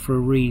were here for a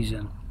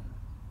reason.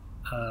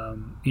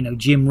 You know,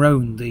 Jim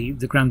Rohn, the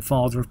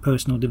grandfather of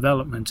personal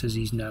development, as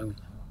he's known,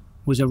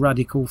 was a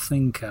radical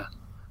thinker.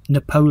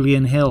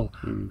 Napoleon Hill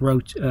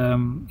wrote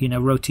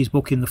his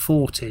book in the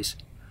 40s.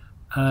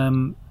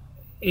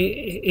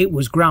 It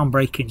was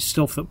groundbreaking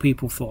stuff that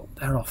people thought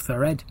they're off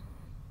their head.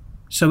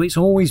 So it's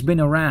always been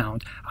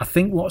around. I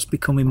think what's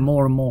becoming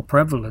more and more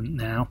prevalent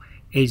now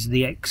is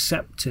the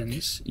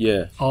acceptance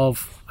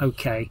of,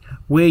 okay,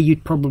 where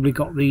you'd probably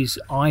got these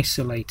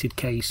isolated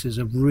cases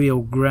of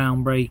real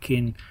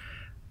groundbreaking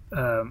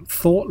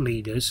thought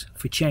leaders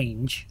for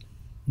change,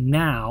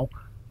 now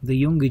the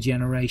younger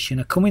generation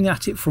are coming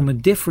at it from a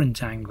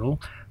different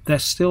angle. They're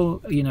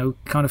still, you know,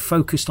 kind of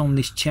focused on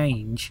this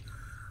change,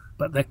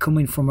 but they're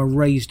coming from a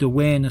raised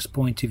awareness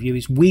point of view.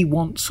 Is we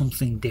want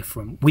something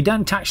different. We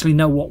don't actually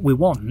know what we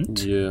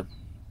want. Yeah.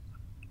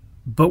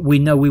 But we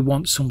know we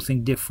want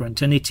something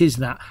different, and it is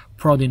that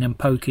prodding and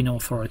poking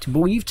authority. But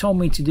well, you've told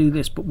me to do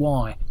this, but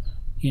why?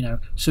 You know,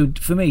 so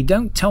for me,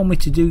 don't tell me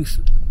to do,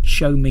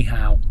 show me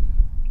how,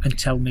 and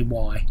tell me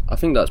why. I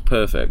think that's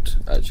perfect,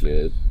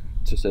 actually,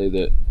 to say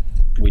that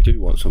we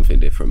do want something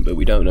different, but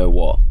we don't know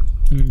what.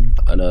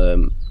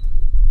 And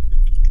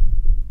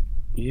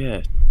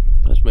yeah,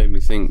 that's made me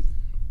think,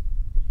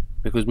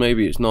 because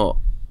maybe it's not.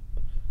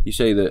 You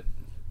say that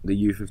the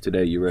youth of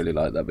today, you really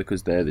like that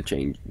because they're the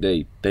change.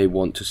 They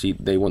want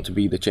to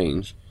be the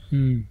change.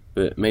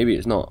 But maybe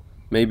it's not.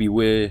 Maybe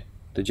we're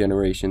the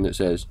generation that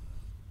says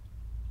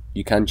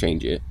you can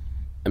change it,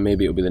 and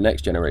maybe it'll be the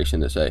next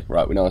generation that say,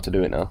 right, we know how to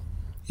do it now.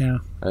 Yeah.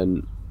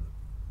 And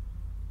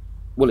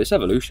well, it's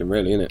evolution,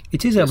 really, isn't it?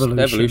 It is evolution.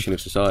 It's evolution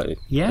of society.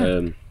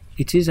 Yeah.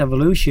 It is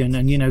evolution,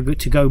 and you know,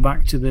 to go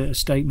back to the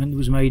statement that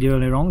was made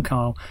earlier on,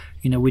 Carl,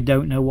 you know, we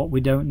don't know what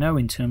we don't know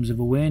in terms of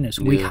awareness.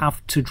 We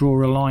have to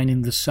draw a line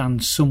in the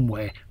sand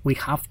somewhere. We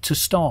have to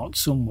start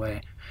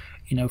somewhere.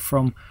 You know,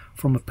 from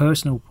a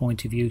personal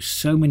point of view,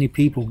 so many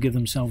people give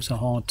themselves a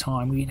hard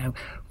time. You know,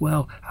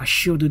 well, I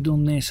should have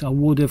done this, I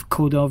would have,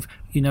 could have.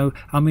 You know,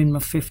 I'm in my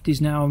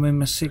 50s now, I'm in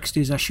my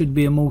 60s, I should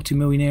be a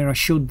multimillionaire, I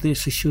should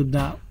this, I should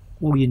that.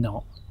 Well, you're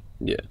not.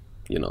 Yeah,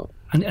 you're not.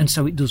 And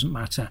so it doesn't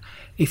matter.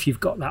 If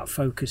you've got that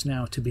focus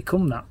now to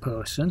become that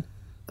person,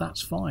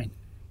 that's fine.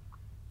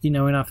 You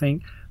know, and I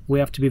think we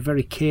have to be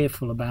very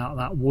careful about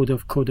that would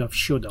have, could have,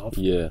 should have.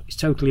 Yeah. It's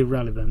totally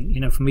irrelevant.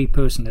 You know, for me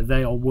personally,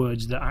 they are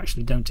words that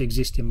actually don't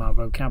exist in my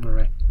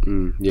vocabulary.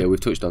 Yeah, we've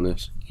touched on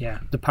this.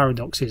 Yeah, the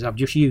paradox is I've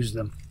just used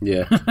them.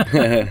 Yeah.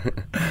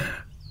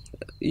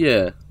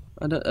 Yeah.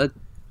 I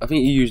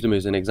think you used them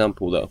as an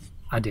example, though.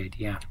 I did,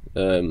 yeah.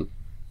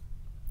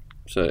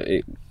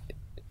 So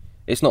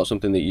it's not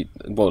something that you,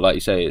 well, like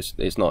you say,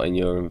 it's not in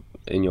your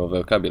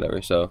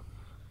vocabulary. So,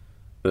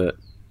 but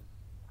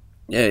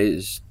yeah,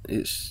 it's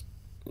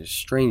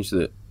strange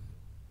that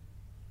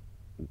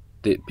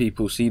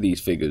people see these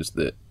figures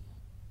that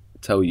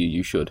tell you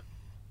you should,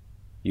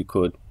 you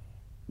could,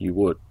 you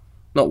would,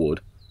 not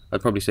would.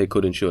 I'd probably say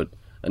could and should,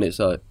 and it's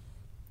like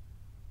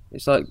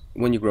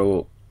when you grow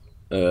up,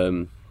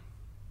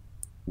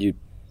 you're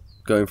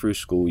going through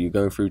school, you're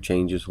going through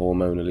changes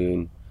hormonally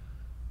and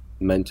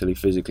mentally,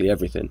 physically,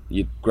 everything.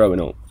 You're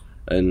growing up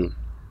and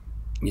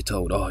you're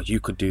told, oh, you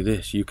could do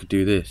this, you could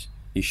do this,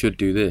 you should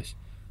do this,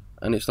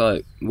 and it's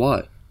like,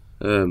 why?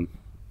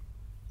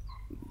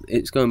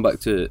 It's going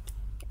back to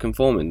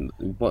conforming.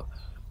 What?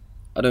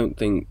 I don't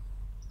think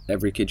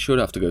every kid should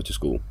have to go to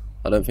school.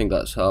 I don't think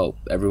that's how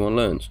everyone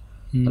learns.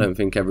 I don't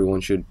think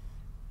everyone should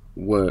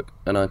work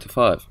a 9 to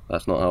 5.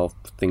 That's not how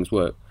things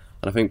work.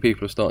 And I think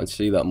people are starting to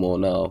see that more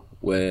now,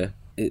 where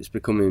it's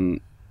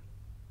becoming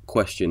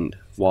questioned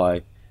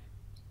why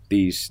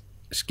these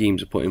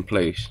schemes are put in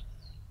place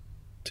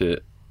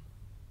to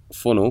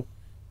funnel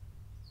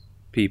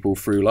people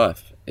through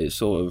life. It's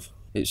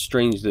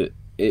strange that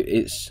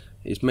it's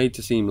made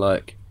to seem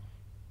like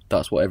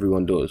that's what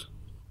everyone does,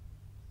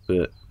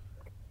 but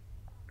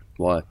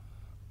Why?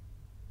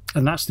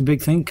 And that's the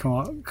big thing,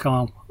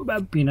 Carl.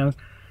 You know,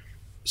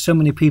 so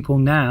many people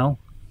now,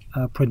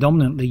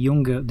 predominantly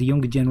the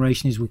younger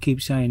generation, as we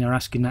keep saying, are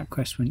asking that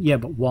question. Yeah,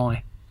 but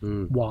why?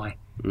 Why?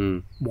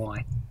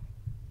 Why?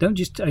 Don't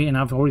just, you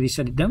know, I've already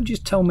said it, don't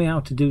just tell me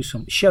how to do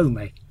something. Show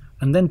me,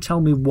 and then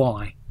tell me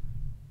why.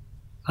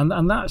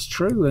 And that's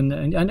true, and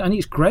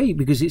it's great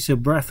because it's a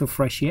breath of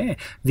fresh air.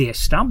 The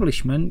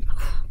establishment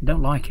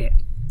don't like it.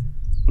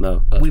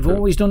 No, we've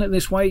always done it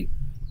this way,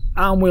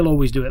 and we'll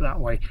always do it that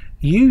way.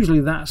 Usually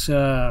that's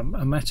a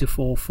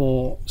metaphor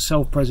for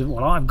self-preservation.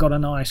 Well, I've got a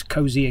nice,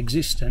 cosy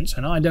existence,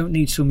 and I don't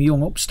need some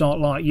young upstart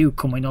like you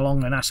coming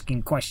along and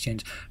asking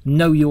questions.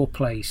 Know your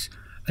place.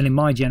 And in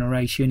my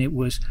generation, it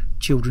was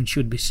children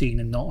should be seen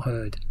and not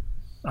heard.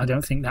 I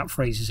don't think that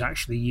phrase is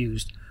actually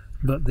used.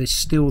 But there's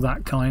still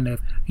that kind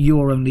of,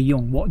 you're only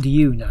young, what do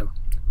you know?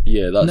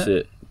 Yeah, that's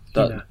it.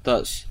 That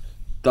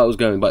was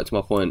going back to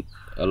my point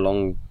a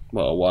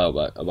while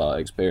back about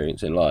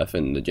experience in life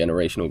and the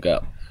generational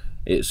gap.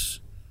 It's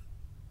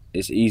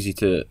easy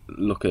to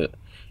look at.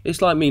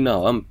 It's like me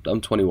now. I'm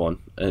 21,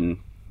 and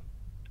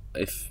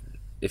if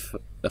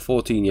a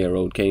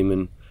 14-year-old came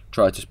and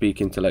tried to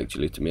speak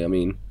intellectually to me, I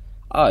mean,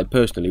 I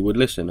personally would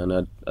listen,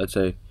 and I'd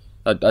say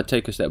I'd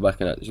take a step back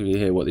and actually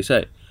hear what they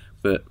say.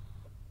 But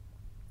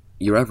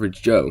your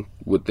average Joe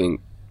would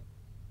think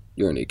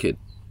you're only a kid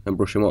and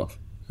brush him off.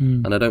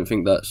 And I don't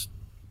think that's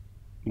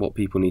what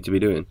people need to be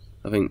doing.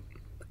 I think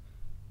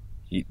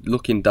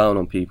looking down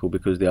on people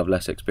because they have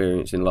less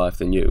experience in life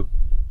than you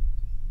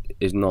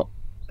is not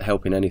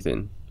helping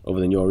anything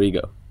other than your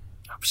ego.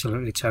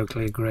 Absolutely,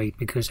 totally agree.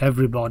 Because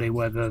everybody,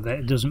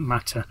 it doesn't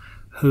matter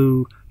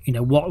who, you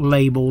know, what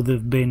label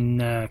they've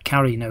been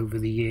carrying over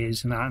the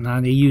years,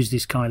 and they use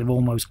this kind of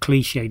almost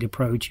cliched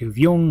approach of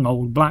young,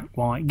 old, black,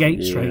 white,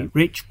 gay, straight,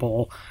 rich,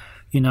 poor,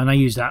 you know, and I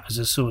use that as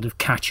a sort of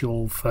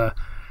catch-all for,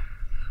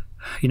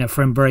 you know,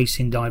 for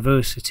embracing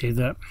diversity.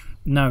 That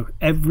no,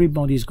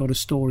 everybody's got a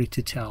story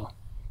to tell.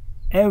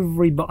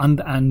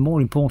 Everybody, and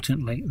more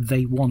importantly,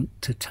 they want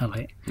to tell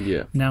it.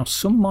 Yeah. Now,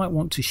 some might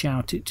want to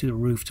shout it to the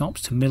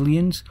rooftops to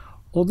millions.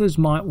 Others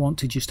might want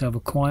to just have a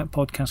quiet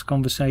podcast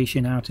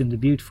conversation out in the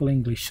beautiful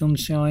English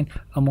sunshine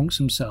amongst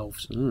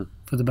themselves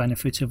for the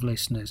benefit of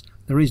listeners.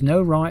 There is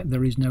no right,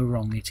 there is no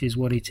wrong. It is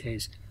what it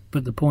is.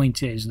 But the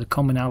point is, the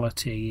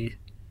commonality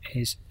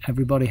is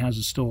everybody has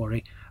a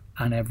story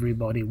and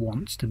everybody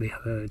wants to be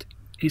heard.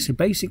 It's a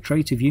basic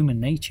trait of human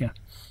nature.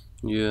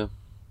 Yeah.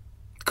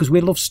 Because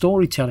we love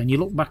storytelling. You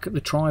look back at the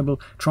tribal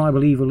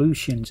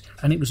evolutions,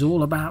 and it was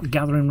all about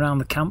gathering around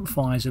the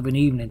campfires of an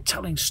evening,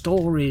 telling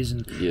stories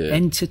and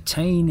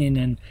entertaining,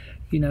 and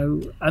you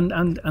know,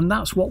 and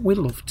that's what we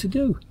love to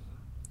do.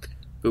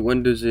 But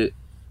where's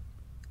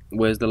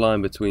the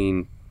line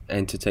between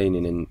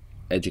entertaining and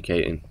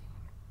educating?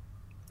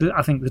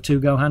 I think the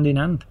two go hand in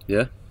hand.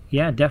 Yeah?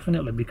 Yeah,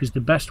 definitely, because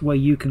the best way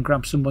you can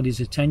grab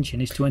somebody's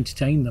attention is to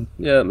entertain them.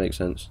 Yeah, that makes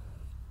sense.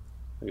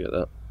 I get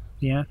that.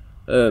 Yeah.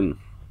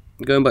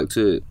 Going back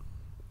to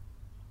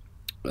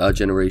our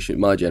generation,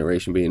 my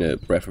generation being a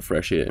breath of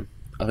fresh air,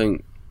 I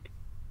think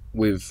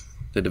with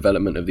the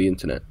development of the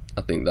internet,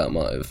 I think that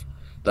might have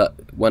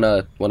when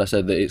I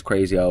said that it's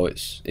crazy how it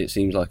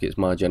seems like it's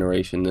my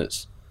generation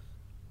that's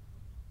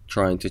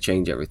trying to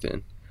change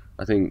everything.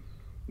 I think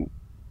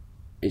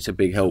it's a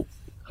big help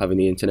having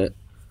the internet.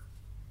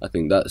 I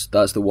think that's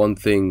the one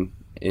thing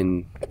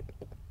in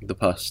the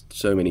past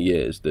so many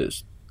years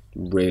that's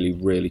really,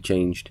 really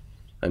changed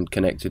and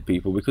connected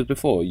people, because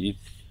before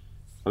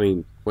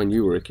when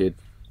you were a kid,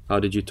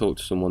 how did you talk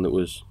to someone that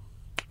was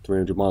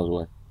 300 miles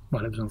away?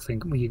 Well, it was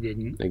unthinkable. You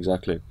didn't.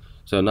 Exactly.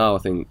 So now I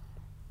think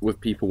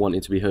with people wanting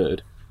to be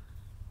heard,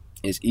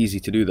 it's easy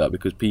to do that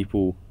because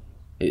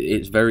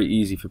it's very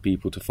easy for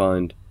people to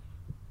find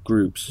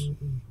groups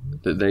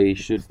that they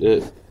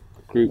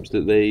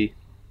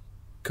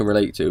can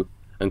relate to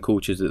and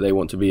cultures that they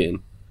want to be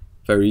in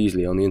very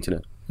easily on the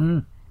internet.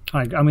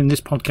 I mean, this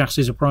podcast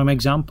is a prime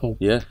example.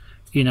 Yeah.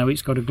 You know,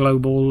 it's got a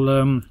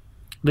global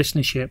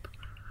listenership.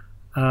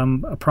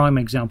 A prime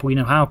example. You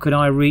know, how could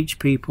I reach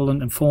people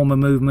and form a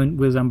movement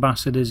with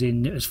ambassadors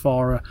in as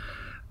far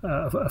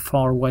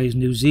away as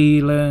New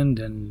Zealand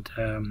and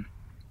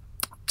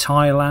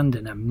Thailand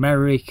and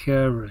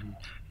America and,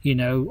 you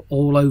know,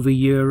 all over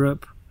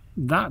Europe?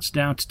 That's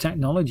down to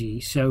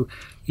technology. So,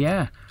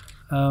 yeah,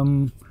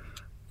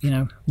 you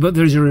know, but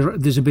there's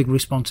a big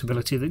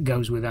responsibility that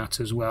goes with that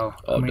as well.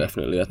 Oh, I mean,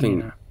 definitely. I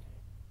think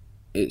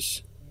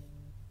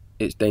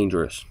it's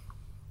dangerous.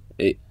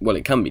 It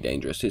can be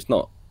dangerous. It's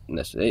not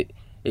necessarily.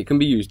 It can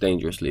be used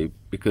dangerously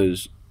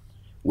because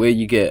where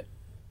you get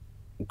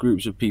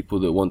groups of people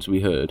that want to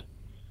be heard,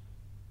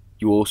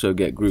 you also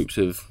get groups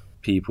of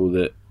people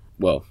that,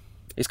 well,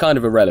 it's kind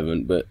of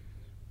irrelevant, but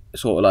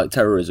sort of like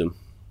terrorism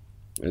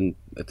and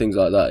things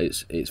like that.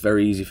 It's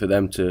very easy for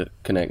them to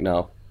connect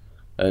now,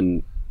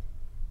 and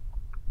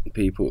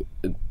people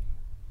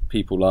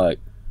like,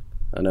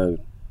 I know,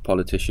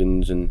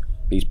 politicians and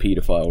these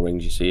paedophile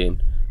rings you see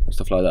in and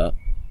stuff like that,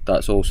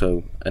 that's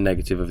also a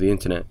negative of the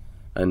internet,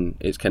 and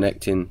it's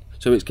connecting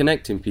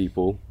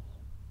people,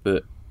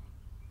 but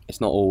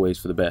it's not always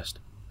for the best.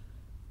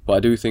 But I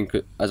do think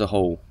as a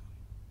whole,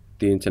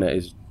 the internet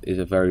is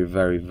a very,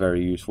 very,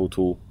 very useful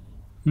tool.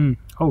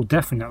 Oh,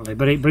 definitely.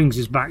 But it brings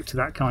us back to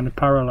that kind of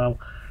parallel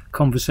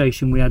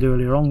conversation we had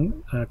earlier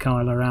on,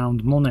 Kyle,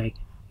 around money.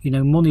 You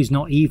know, money's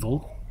not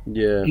evil.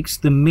 Yeah. It's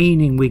the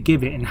meaning we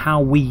give it and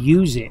how we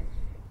use it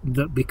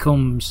that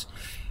becomes,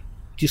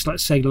 just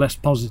let's say, less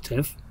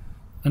positive.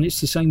 And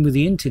it's the same with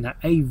the internet,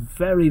 a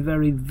very,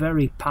 very,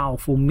 very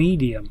powerful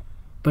medium.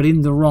 But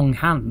in the wrong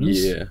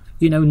hands,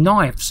 you know,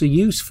 knives are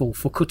useful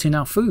for cutting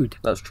our food.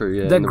 That's true,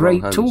 yeah. They're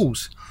great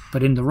tools,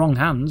 but in the wrong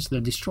hands, they're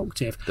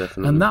destructive.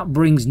 Definitely. And that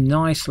brings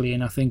nicely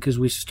in, I think, as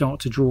we start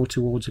to draw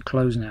towards a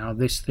close now,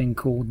 this thing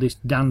called this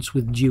dance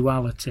with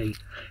duality.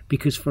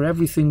 Because for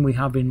everything we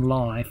have in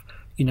life,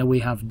 you know,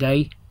 we have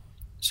day,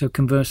 so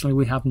conversely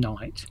we have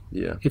night.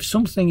 Yeah. If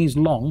something is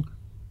long,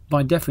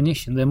 by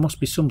definition, there must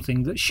be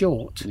something that's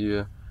short.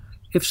 Yeah.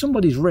 If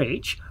somebody's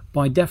rich,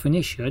 by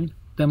definition,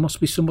 there must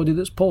be somebody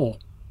that's poor.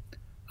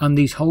 And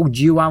these whole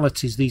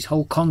dualities, these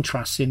whole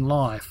contrasts in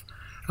life.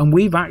 And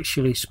we've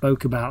actually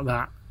spoke about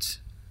that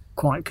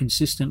quite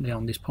consistently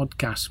on this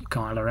podcast,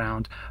 Kyle,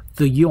 around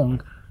the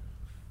young,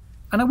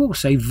 and I will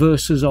say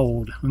versus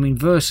old. I mean,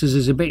 versus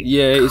is a bit...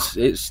 Yeah,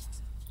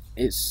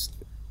 it's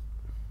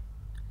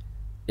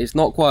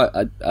not quite...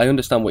 I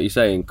understand what you're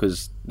saying,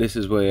 because this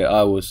is where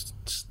I was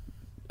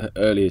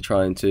earlier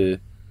trying to...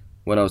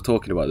 When I was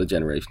talking about the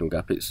generational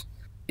gap, it's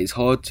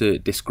hard to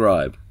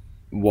describe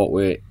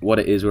what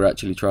it is we're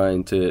actually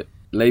trying to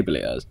label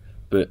it as,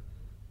 but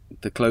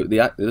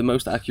the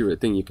most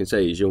accurate thing you can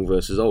say is young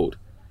versus old.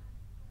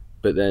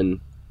 But then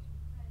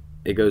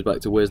it goes back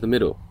to where's the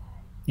middle?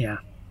 Yeah.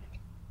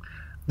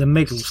 The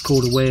middle's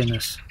called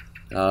awareness.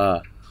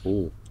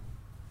 Ooh.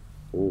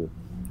 The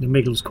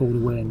middle's called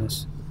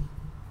awareness.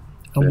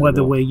 And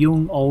whether we're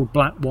young, old,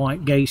 black,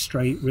 white, gay,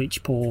 straight,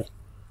 rich, poor,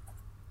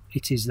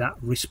 it is that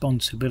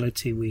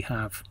responsibility we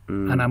have.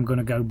 And I'm going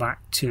to go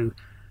back to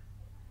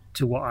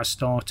what I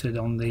started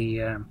on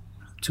the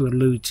to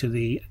allude to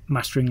the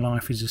mastering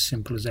life is as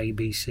simple as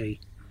ABC,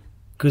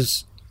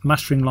 because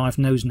mastering life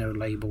knows no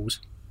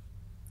labels.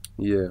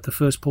 Yeah. The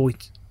first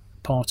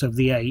part of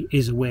the A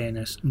is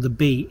awareness. The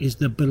B is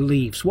the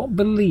beliefs. What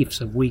beliefs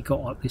have we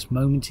got at this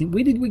moment?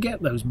 Where did we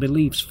get those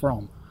beliefs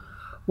from?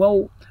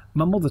 Well,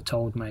 my mother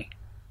told me.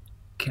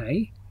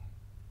 Okay.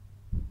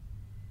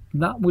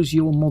 That was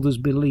your mother's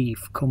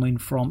belief coming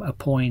from a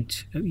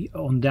point,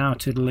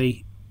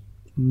 undoubtedly,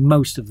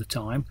 most of the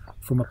time,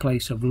 from a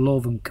place of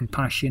love and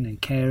compassion and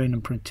caring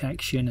and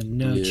protection and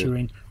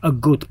nurturing, a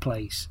good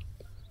place.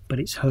 But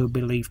it's her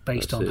belief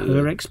based on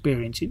her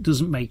experience. It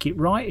doesn't make it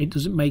right, it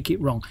doesn't make it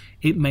wrong.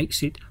 It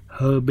makes it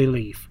her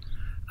belief.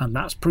 And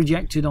that's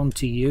projected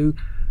onto you.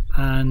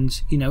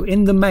 And, you know,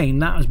 in the main,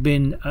 that has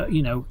been,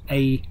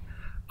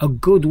 a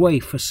good way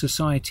for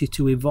society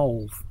to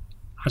evolve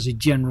as a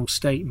general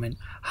statement.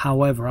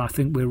 However, I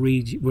think we're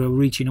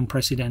reaching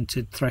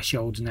unprecedented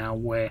thresholds now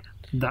where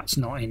that's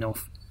not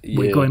enough.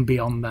 We're going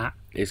beyond that.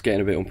 It's getting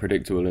a bit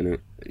unpredictable, isn't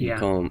it? You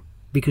can't.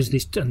 Because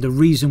and the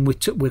reason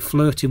we're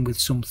flirting with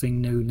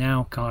something new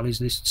now, Carl, is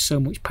there's so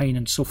much pain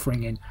and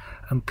suffering in,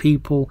 and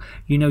people,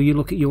 you know, you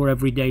look at your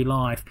everyday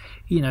life,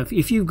 you know,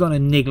 if you've got a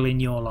niggle in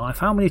your life,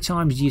 how many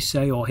times do you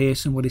say or hear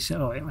somebody say,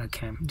 oh,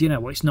 okay, do you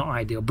know what, it's not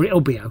ideal, but it'll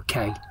be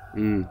okay.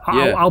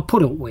 I'll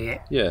put up with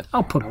it. Yeah.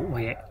 I'll put up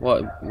with it.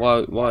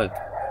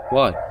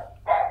 Why?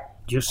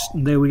 Just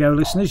there we go,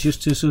 listeners,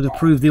 just to sort of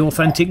prove the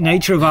authentic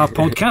nature of our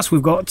podcast.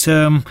 We've got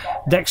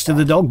Dexter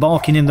the dog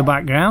barking in the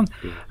background.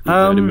 We've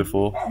heard him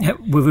before. Yeah,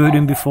 we've heard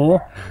him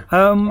before.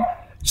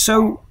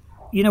 So,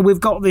 you know,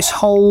 we've got this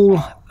whole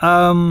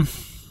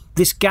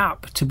this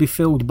gap to be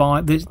filled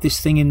by this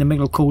thing in the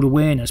middle called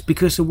awareness,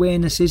 because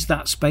awareness is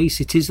that space.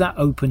 It is that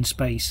open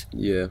space.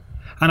 Yeah.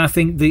 And I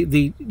think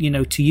the you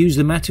know, to use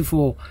the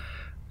metaphor,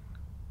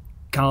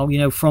 Carl, you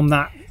know, from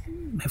that,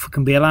 if we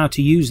can be allowed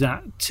to use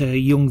that,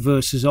 young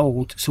versus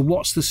old. So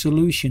what's the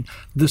solution?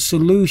 The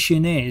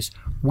solution is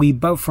we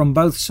both, from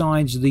both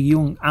sides, the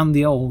young and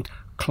the old,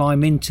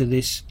 climb into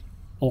this,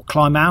 or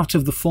climb out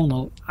of the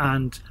funnel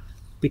and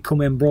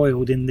become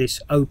embroiled in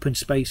this open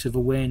space of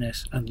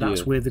awareness. And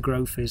that's where the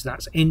growth is.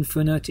 That's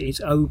infinite, it's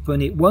open,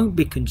 it won't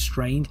be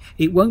constrained,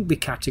 it won't be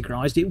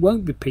categorized, it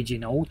won't be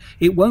pigeonholed,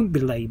 it won't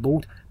be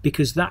labeled,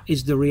 because that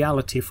is the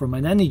reality from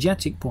an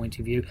energetic point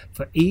of view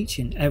for each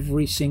and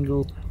every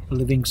single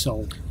living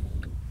soul.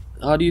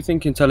 How do you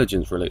think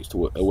intelligence relates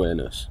to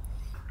awareness?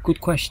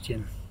 Good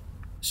question.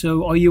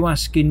 So are you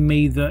asking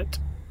me that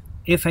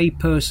if a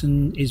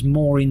person is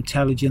more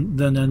intelligent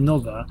than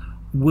another,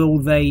 will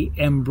they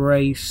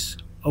embrace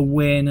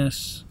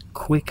awareness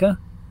quicker?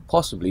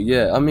 Possibly,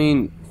 yeah. I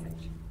mean,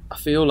 I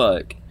feel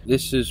like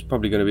this is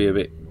probably going to be a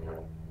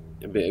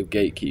bit of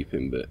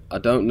gatekeeping, but I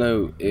don't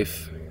know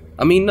if...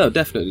 I mean, no,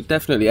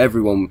 definitely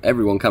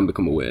everyone can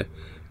become aware,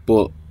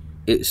 but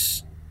I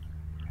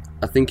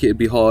think it'd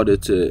be harder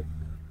to,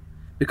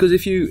 because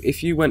if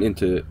you went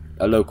into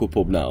a local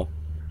pub now,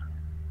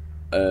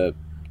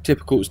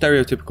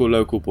 stereotypical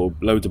local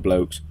pub, loads of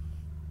blokes,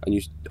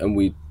 and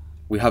we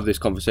have this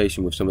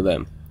conversation with some of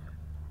them,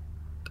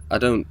 I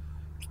don't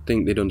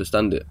think they'd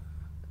understand it.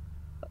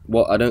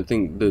 I don't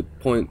think the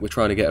point we're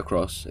trying to get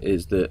across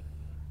is that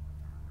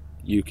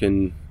you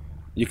can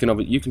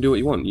do what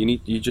you want.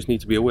 You just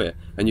need to be aware,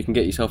 and you can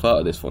get yourself out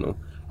of this funnel.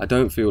 I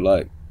feel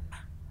like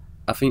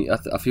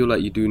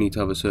you do need to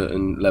have a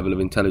certain level of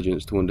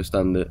intelligence to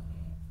understand that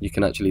you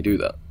can actually do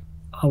that.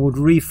 I would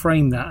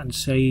reframe that and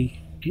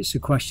say it's a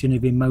question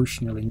of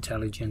emotional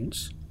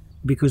intelligence,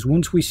 because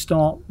once we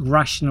start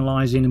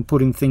rationalising and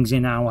putting things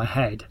in our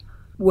head,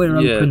 we're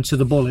open to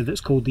the bully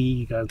that's called the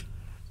ego.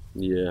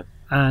 Yeah.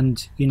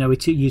 And,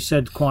 you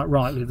said quite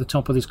rightly at the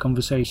top of this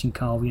conversation,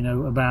 Carl,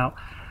 about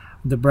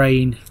the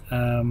brain,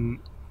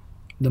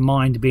 the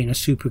mind being a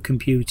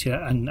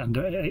supercomputer, and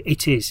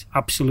it is,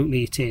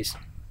 absolutely it is.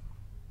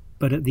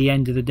 But at the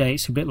end of the day,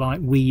 it's a bit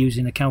like we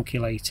using a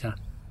calculator.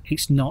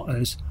 It's not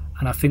us.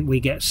 And I think we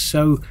get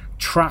so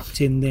trapped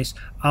in this,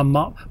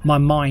 my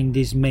mind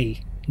is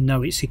me.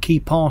 No, it's a key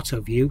part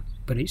of you,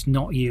 but it's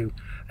not you.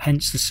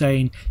 Hence the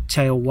saying,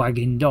 tail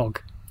wagging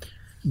dog.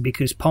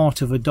 Because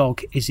part of a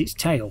dog is its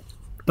tail,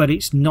 but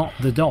it's not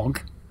the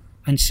dog.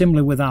 And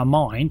similarly with our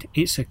mind,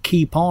 it's a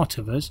key part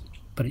of us,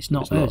 but it's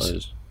not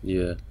us.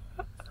 Yeah.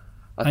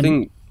 I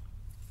think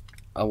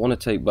I want to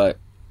take back...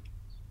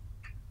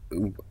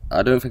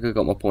 I don't think I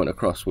got my point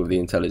across with the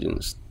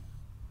intelligence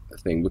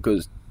thing,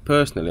 because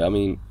personally, I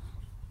mean,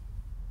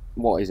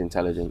 what is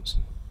intelligence?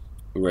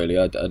 Really,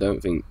 I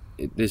don't think...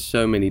 there's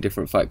so many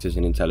different factors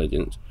in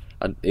intelligence.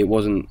 The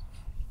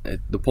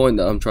point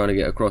that I'm trying to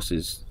get across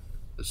is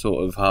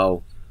sort of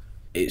how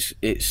it's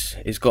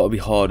got to be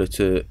harder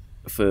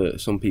for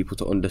some people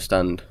to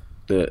understand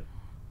that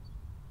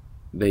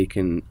they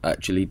can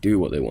actually do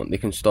what they want. They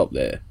can stop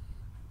there.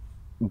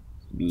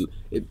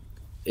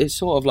 It's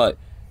sort of like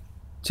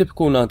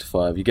typical 9 to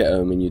 5. You get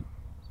home and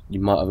you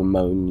might have a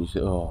moan. You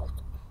say, "Oh,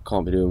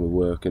 can't be doing with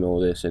work and all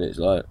this," and it's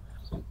like,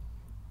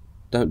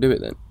 don't do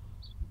it then.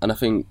 And I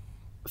think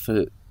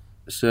for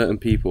certain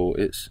people,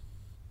 it's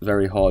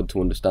very hard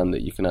to understand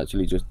that you can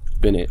actually just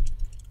bin it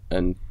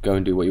and go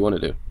and do what you want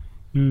to do.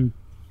 Mm.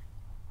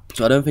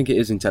 So I don't think it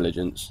is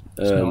intelligence.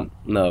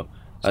 No,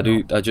 I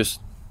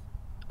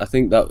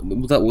think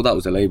that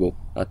was a label.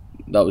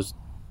 That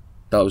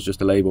was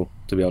just a label,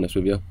 to be honest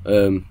with you.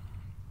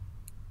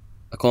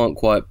 I can't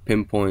quite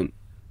pinpoint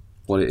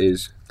what it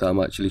is that I'm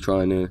actually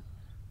trying to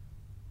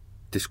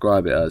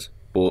describe it as,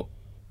 but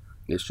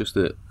it's just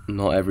that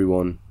not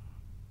everyone.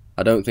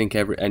 I don't think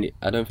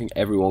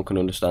everyone can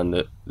understand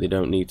that they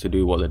don't need to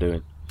do what they're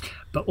doing.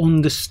 But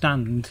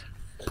understand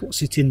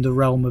puts it in the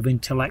realm of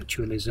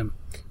intellectualism.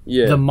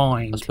 Yeah, the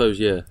mind. I suppose,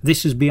 yeah.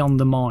 This is beyond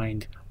the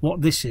mind.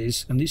 What this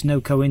is, and it's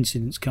no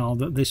coincidence, Carl,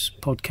 that this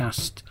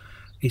podcast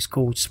is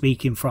called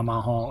Speaking from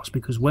Our Hearts,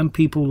 because when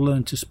people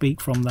learn to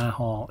speak from their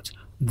heart,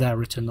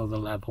 they're at another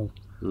level.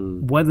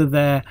 Whether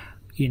they're,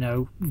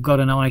 got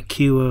an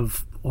IQ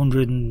of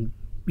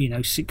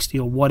 160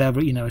 or whatever,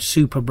 a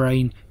super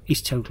brain,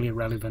 is totally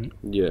irrelevant.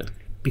 Yeah.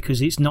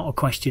 Because it's not a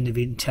question of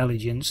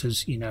intelligence,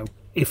 as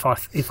if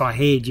I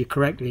heard you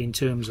correctly in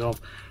terms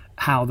of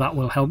how that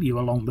will help you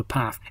along the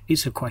path.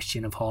 It's a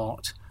question of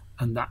heart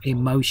and that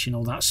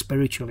emotional, that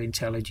spiritual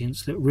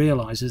intelligence that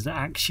realises that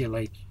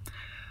actually,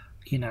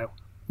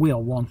 we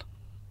are one.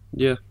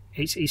 Yeah.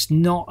 It's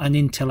not an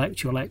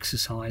intellectual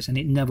exercise, and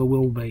it never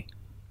will be.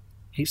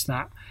 It's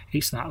that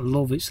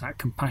love, it's that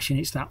compassion,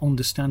 it's that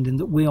understanding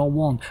that we are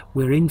one.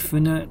 We're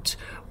infinite,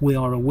 we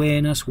are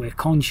awareness, we're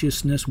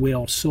consciousness, we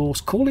are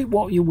source. Call it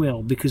what you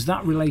will, because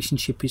that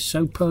relationship is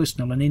so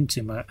personal and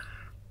intimate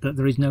that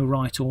there is no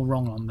right or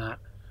wrong on that.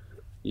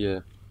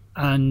 Yeah.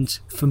 And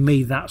for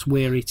me, that's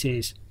where it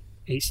is.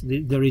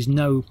 There is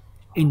no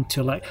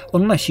intellect,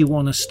 unless you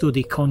want to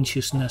study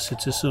consciousness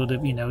at a sort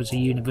of, as a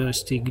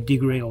university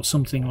degree or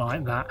something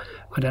like that.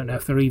 I don't know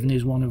if there even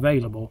is one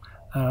available.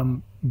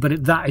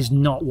 But that is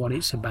not what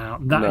it's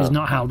about. That is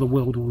not how the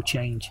world will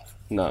change.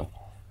 No.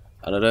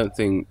 And I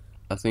think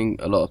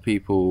a lot of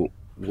people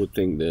would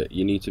think that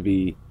you need to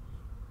be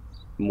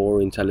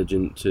more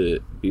intelligent to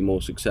be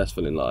more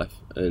successful in life.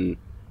 And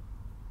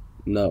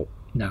no.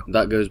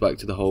 That goes back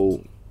to the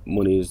whole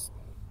money is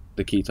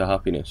the key to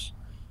happiness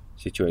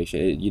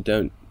situation.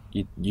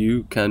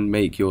 You can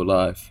make your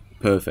life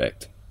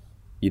perfect.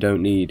 You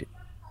don't need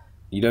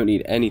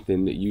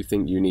anything that you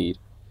think you need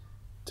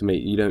to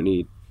make. You don't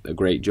need a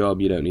great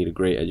job, you don't need a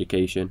great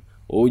education.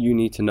 All you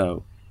need to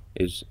know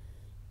is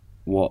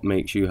what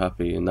makes you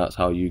happy, and that's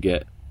how you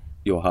get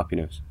your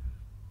happiness.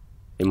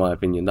 In my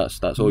opinion,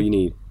 that's all you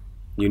need.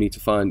 You need to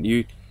find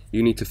you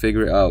need to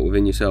figure it out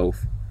within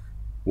yourself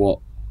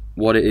what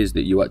it is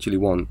that you actually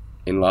want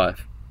in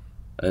life.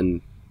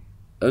 And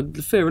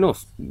fair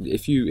enough,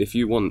 if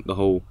you want the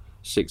whole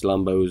 6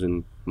 Lambos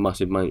and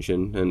massive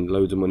mansion and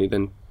loads of money,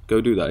 then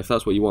go do that. If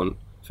that's what you want,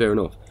 fair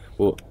enough.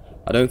 But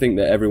I don't think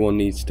that everyone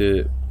needs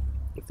to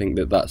think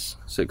that that's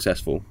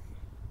successful.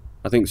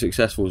 I think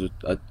successful is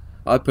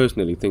I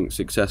personally think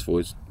successful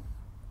is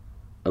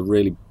a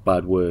really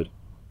bad word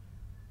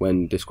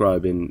when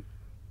describing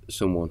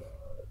someone.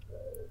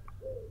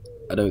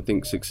 I don't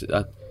think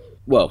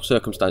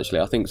circumstantially,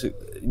 I think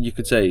you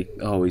could say,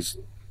 oh,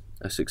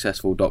 a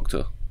successful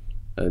doctor,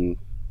 and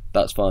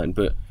that's fine.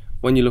 But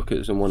when you look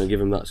at someone and give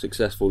them that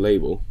successful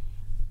label,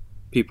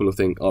 people will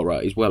think, "Oh,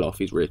 right, he's well off,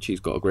 he's rich, he's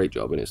got a great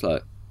job," and it's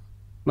like,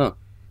 no,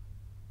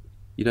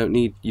 you don't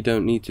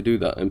need to do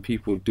that. And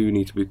people do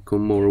need to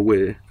become more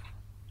aware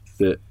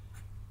that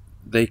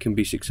they can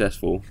be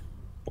successful.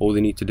 All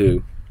they need to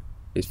do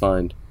is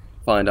find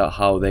out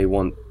how they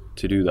want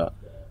to do that.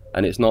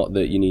 And it's not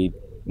that you need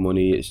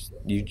money, it's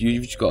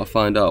you've just got to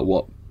find out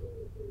what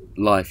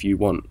life you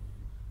want.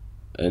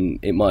 And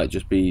it might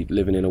just be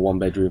living in a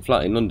 1-bedroom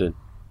flat in London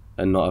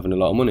and not having a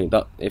lot of money.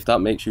 That if that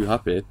makes you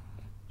happy,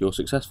 you're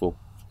successful.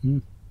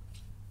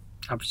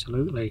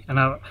 Absolutely. And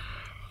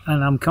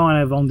I'm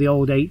kind of on the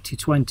old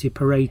 80-20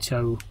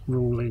 Pareto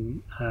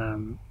ruling,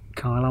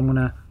 Kyle. I'm going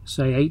to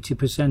say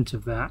 80%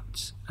 of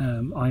that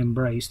I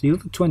embrace. The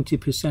other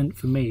 20%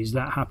 for me is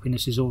that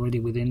happiness is already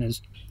within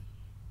us.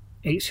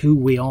 It's who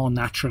we are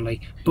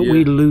naturally, but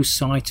we lose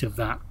sight of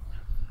that.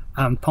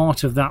 And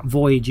part of that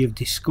voyage of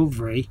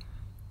discovery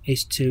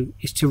is to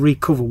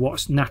recover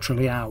what's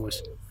naturally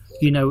ours.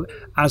 You know,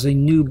 as a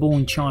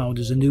newborn child,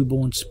 as a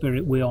newborn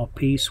spirit, we are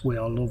peace, we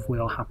are love, we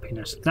are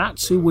happiness.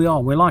 That's who we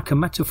are. We're like a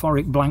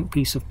metaphoric blank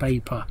piece of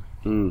paper.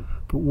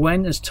 But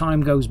when, as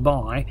time goes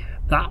by,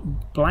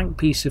 that blank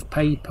piece of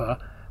paper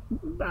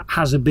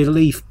has a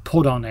belief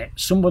put on it.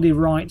 Somebody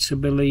writes a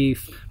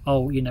belief,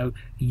 oh, you know,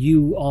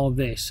 you are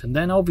this. And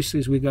then obviously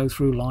as we go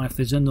through life,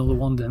 there's another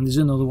one, then there's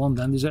another one,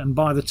 then there's, and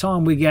by the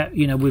time we get,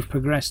 you know, we've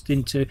progressed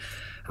into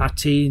our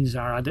teens,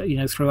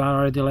 through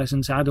our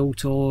adolescence,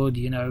 adulthood,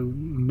 you know,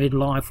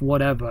 midlife,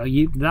 whatever,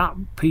 that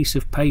piece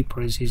of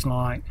paper is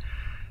well,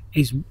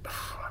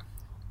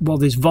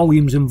 there's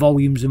volumes and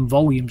volumes and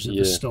volumes of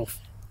the stuff.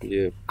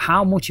 Yeah.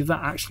 How much of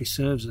that actually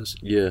serves us?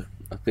 Yeah,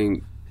 I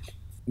think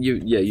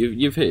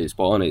you've hit it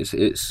spot on.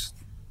 It's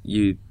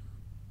you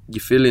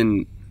fill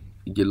in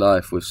your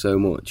life with so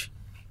much,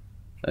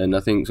 and I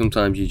think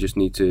sometimes you just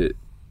need to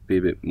be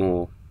a bit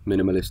more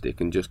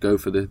minimalistic and just go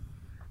for the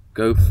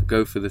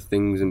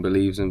things and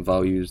beliefs and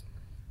values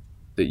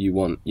that you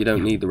want. You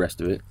don't need the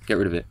rest of it. Get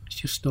rid of it. It's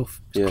just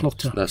stuff. It's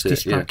clutter. It's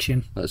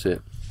distraction. Yeah, that's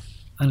it.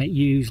 And it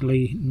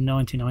usually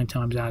 99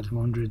 times out of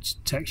 100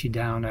 takes you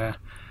down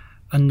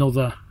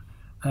another,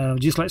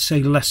 just let's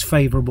say, less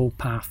favourable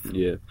path.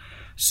 Yeah.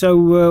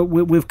 So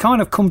we've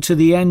kind of come to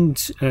the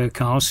end,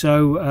 Carl.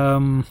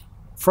 So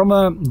from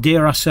a,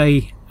 dare I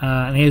say,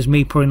 and here's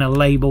me putting a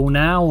label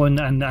now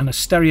and a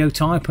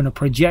stereotype and a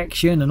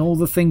projection and all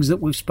the things that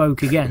we've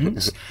spoke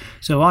against,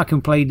 so I can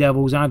play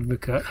devil's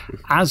advocate.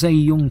 As a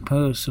young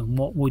person,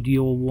 what would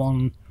your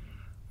one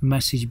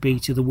message be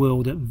to the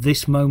world at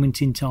this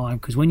moment in time?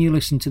 Because when you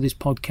listen to this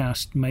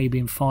podcast, maybe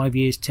in 5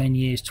 years, 10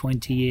 years,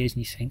 20 years, and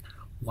you think,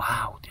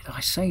 wow, did I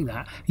say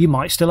that? You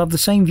might still have the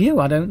same view,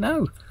 I don't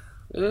know.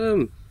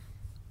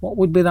 What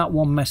would be that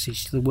one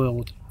message to the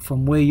world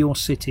from where you're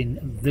sitting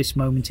at this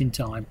moment in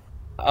time?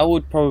 I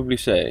would probably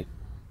say,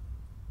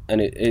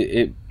 and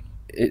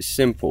it's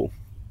simple,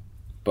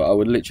 but I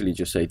would literally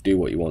just say, do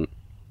what you want.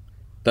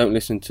 Don't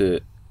listen to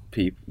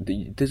people.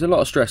 There's a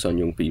lot of stress on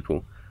young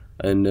people,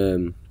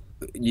 and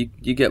you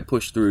get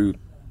pushed through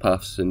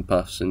paths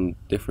and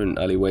different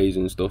alleyways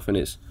and stuff, and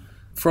it's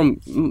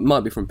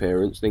might be from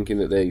parents thinking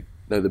that they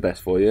know the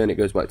best for you, and it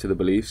goes back to the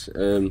beliefs.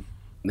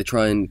 They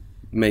try and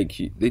make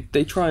you.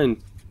 They try and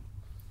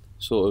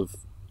sort of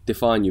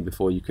define you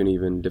before you can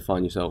even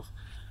define yourself.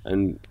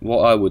 And what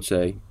I would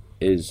say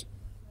is,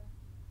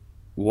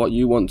 what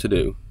you want to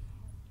do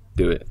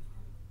it,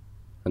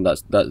 and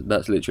that's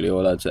literally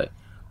all I'd say.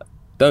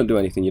 Don't do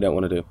anything you don't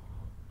want to do.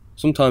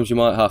 Sometimes you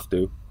might have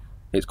to.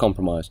 It's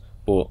compromise,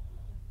 but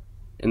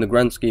in the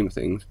grand scheme of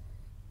things,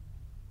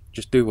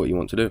 just do what you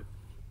want to do.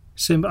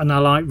 And I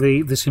like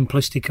the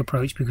simplistic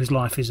approach, because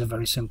life is a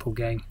very simple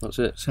game. That's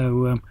it.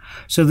 So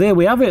there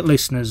we have it,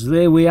 listeners.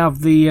 There we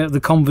have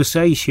the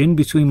conversation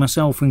between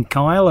myself and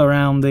Kyle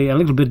around a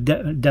little bit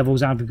of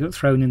devil's advocate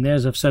thrown in there,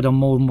 as I've said on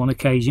more than one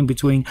occasion,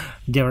 between,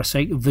 dare I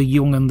say, the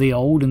young and the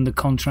old and the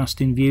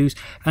contrasting views.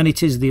 And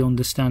it is the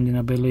understanding,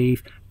 I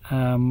believe,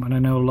 and I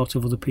know a lot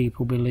of other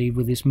people believe,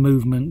 with this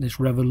movement, this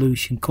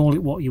revolution, call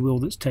it what you will,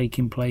 that's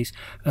taking place,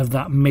 of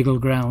that middle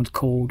ground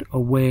called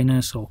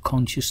awareness or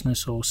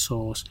consciousness or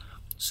source.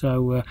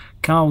 So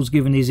Carl's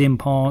given his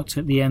impart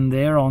at the end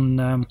there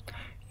on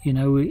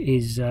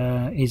his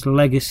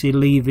legacy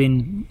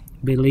leaving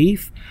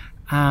belief,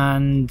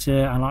 and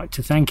I like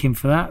to thank him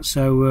for that.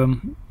 So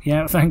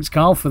thanks,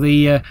 Carl, for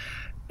the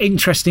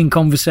interesting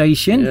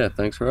conversation. Yeah,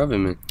 thanks for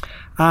having me.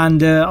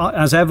 And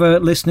as ever,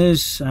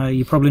 listeners,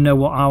 you probably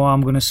know how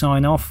I'm going to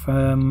sign off,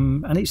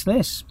 and it's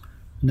this: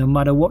 no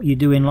matter what you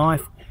do in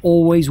life,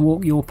 always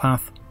walk your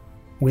path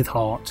with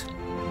heart.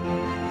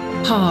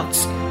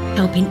 Hearts,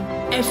 helping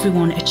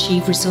everyone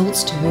achieve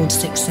results towards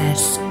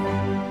success.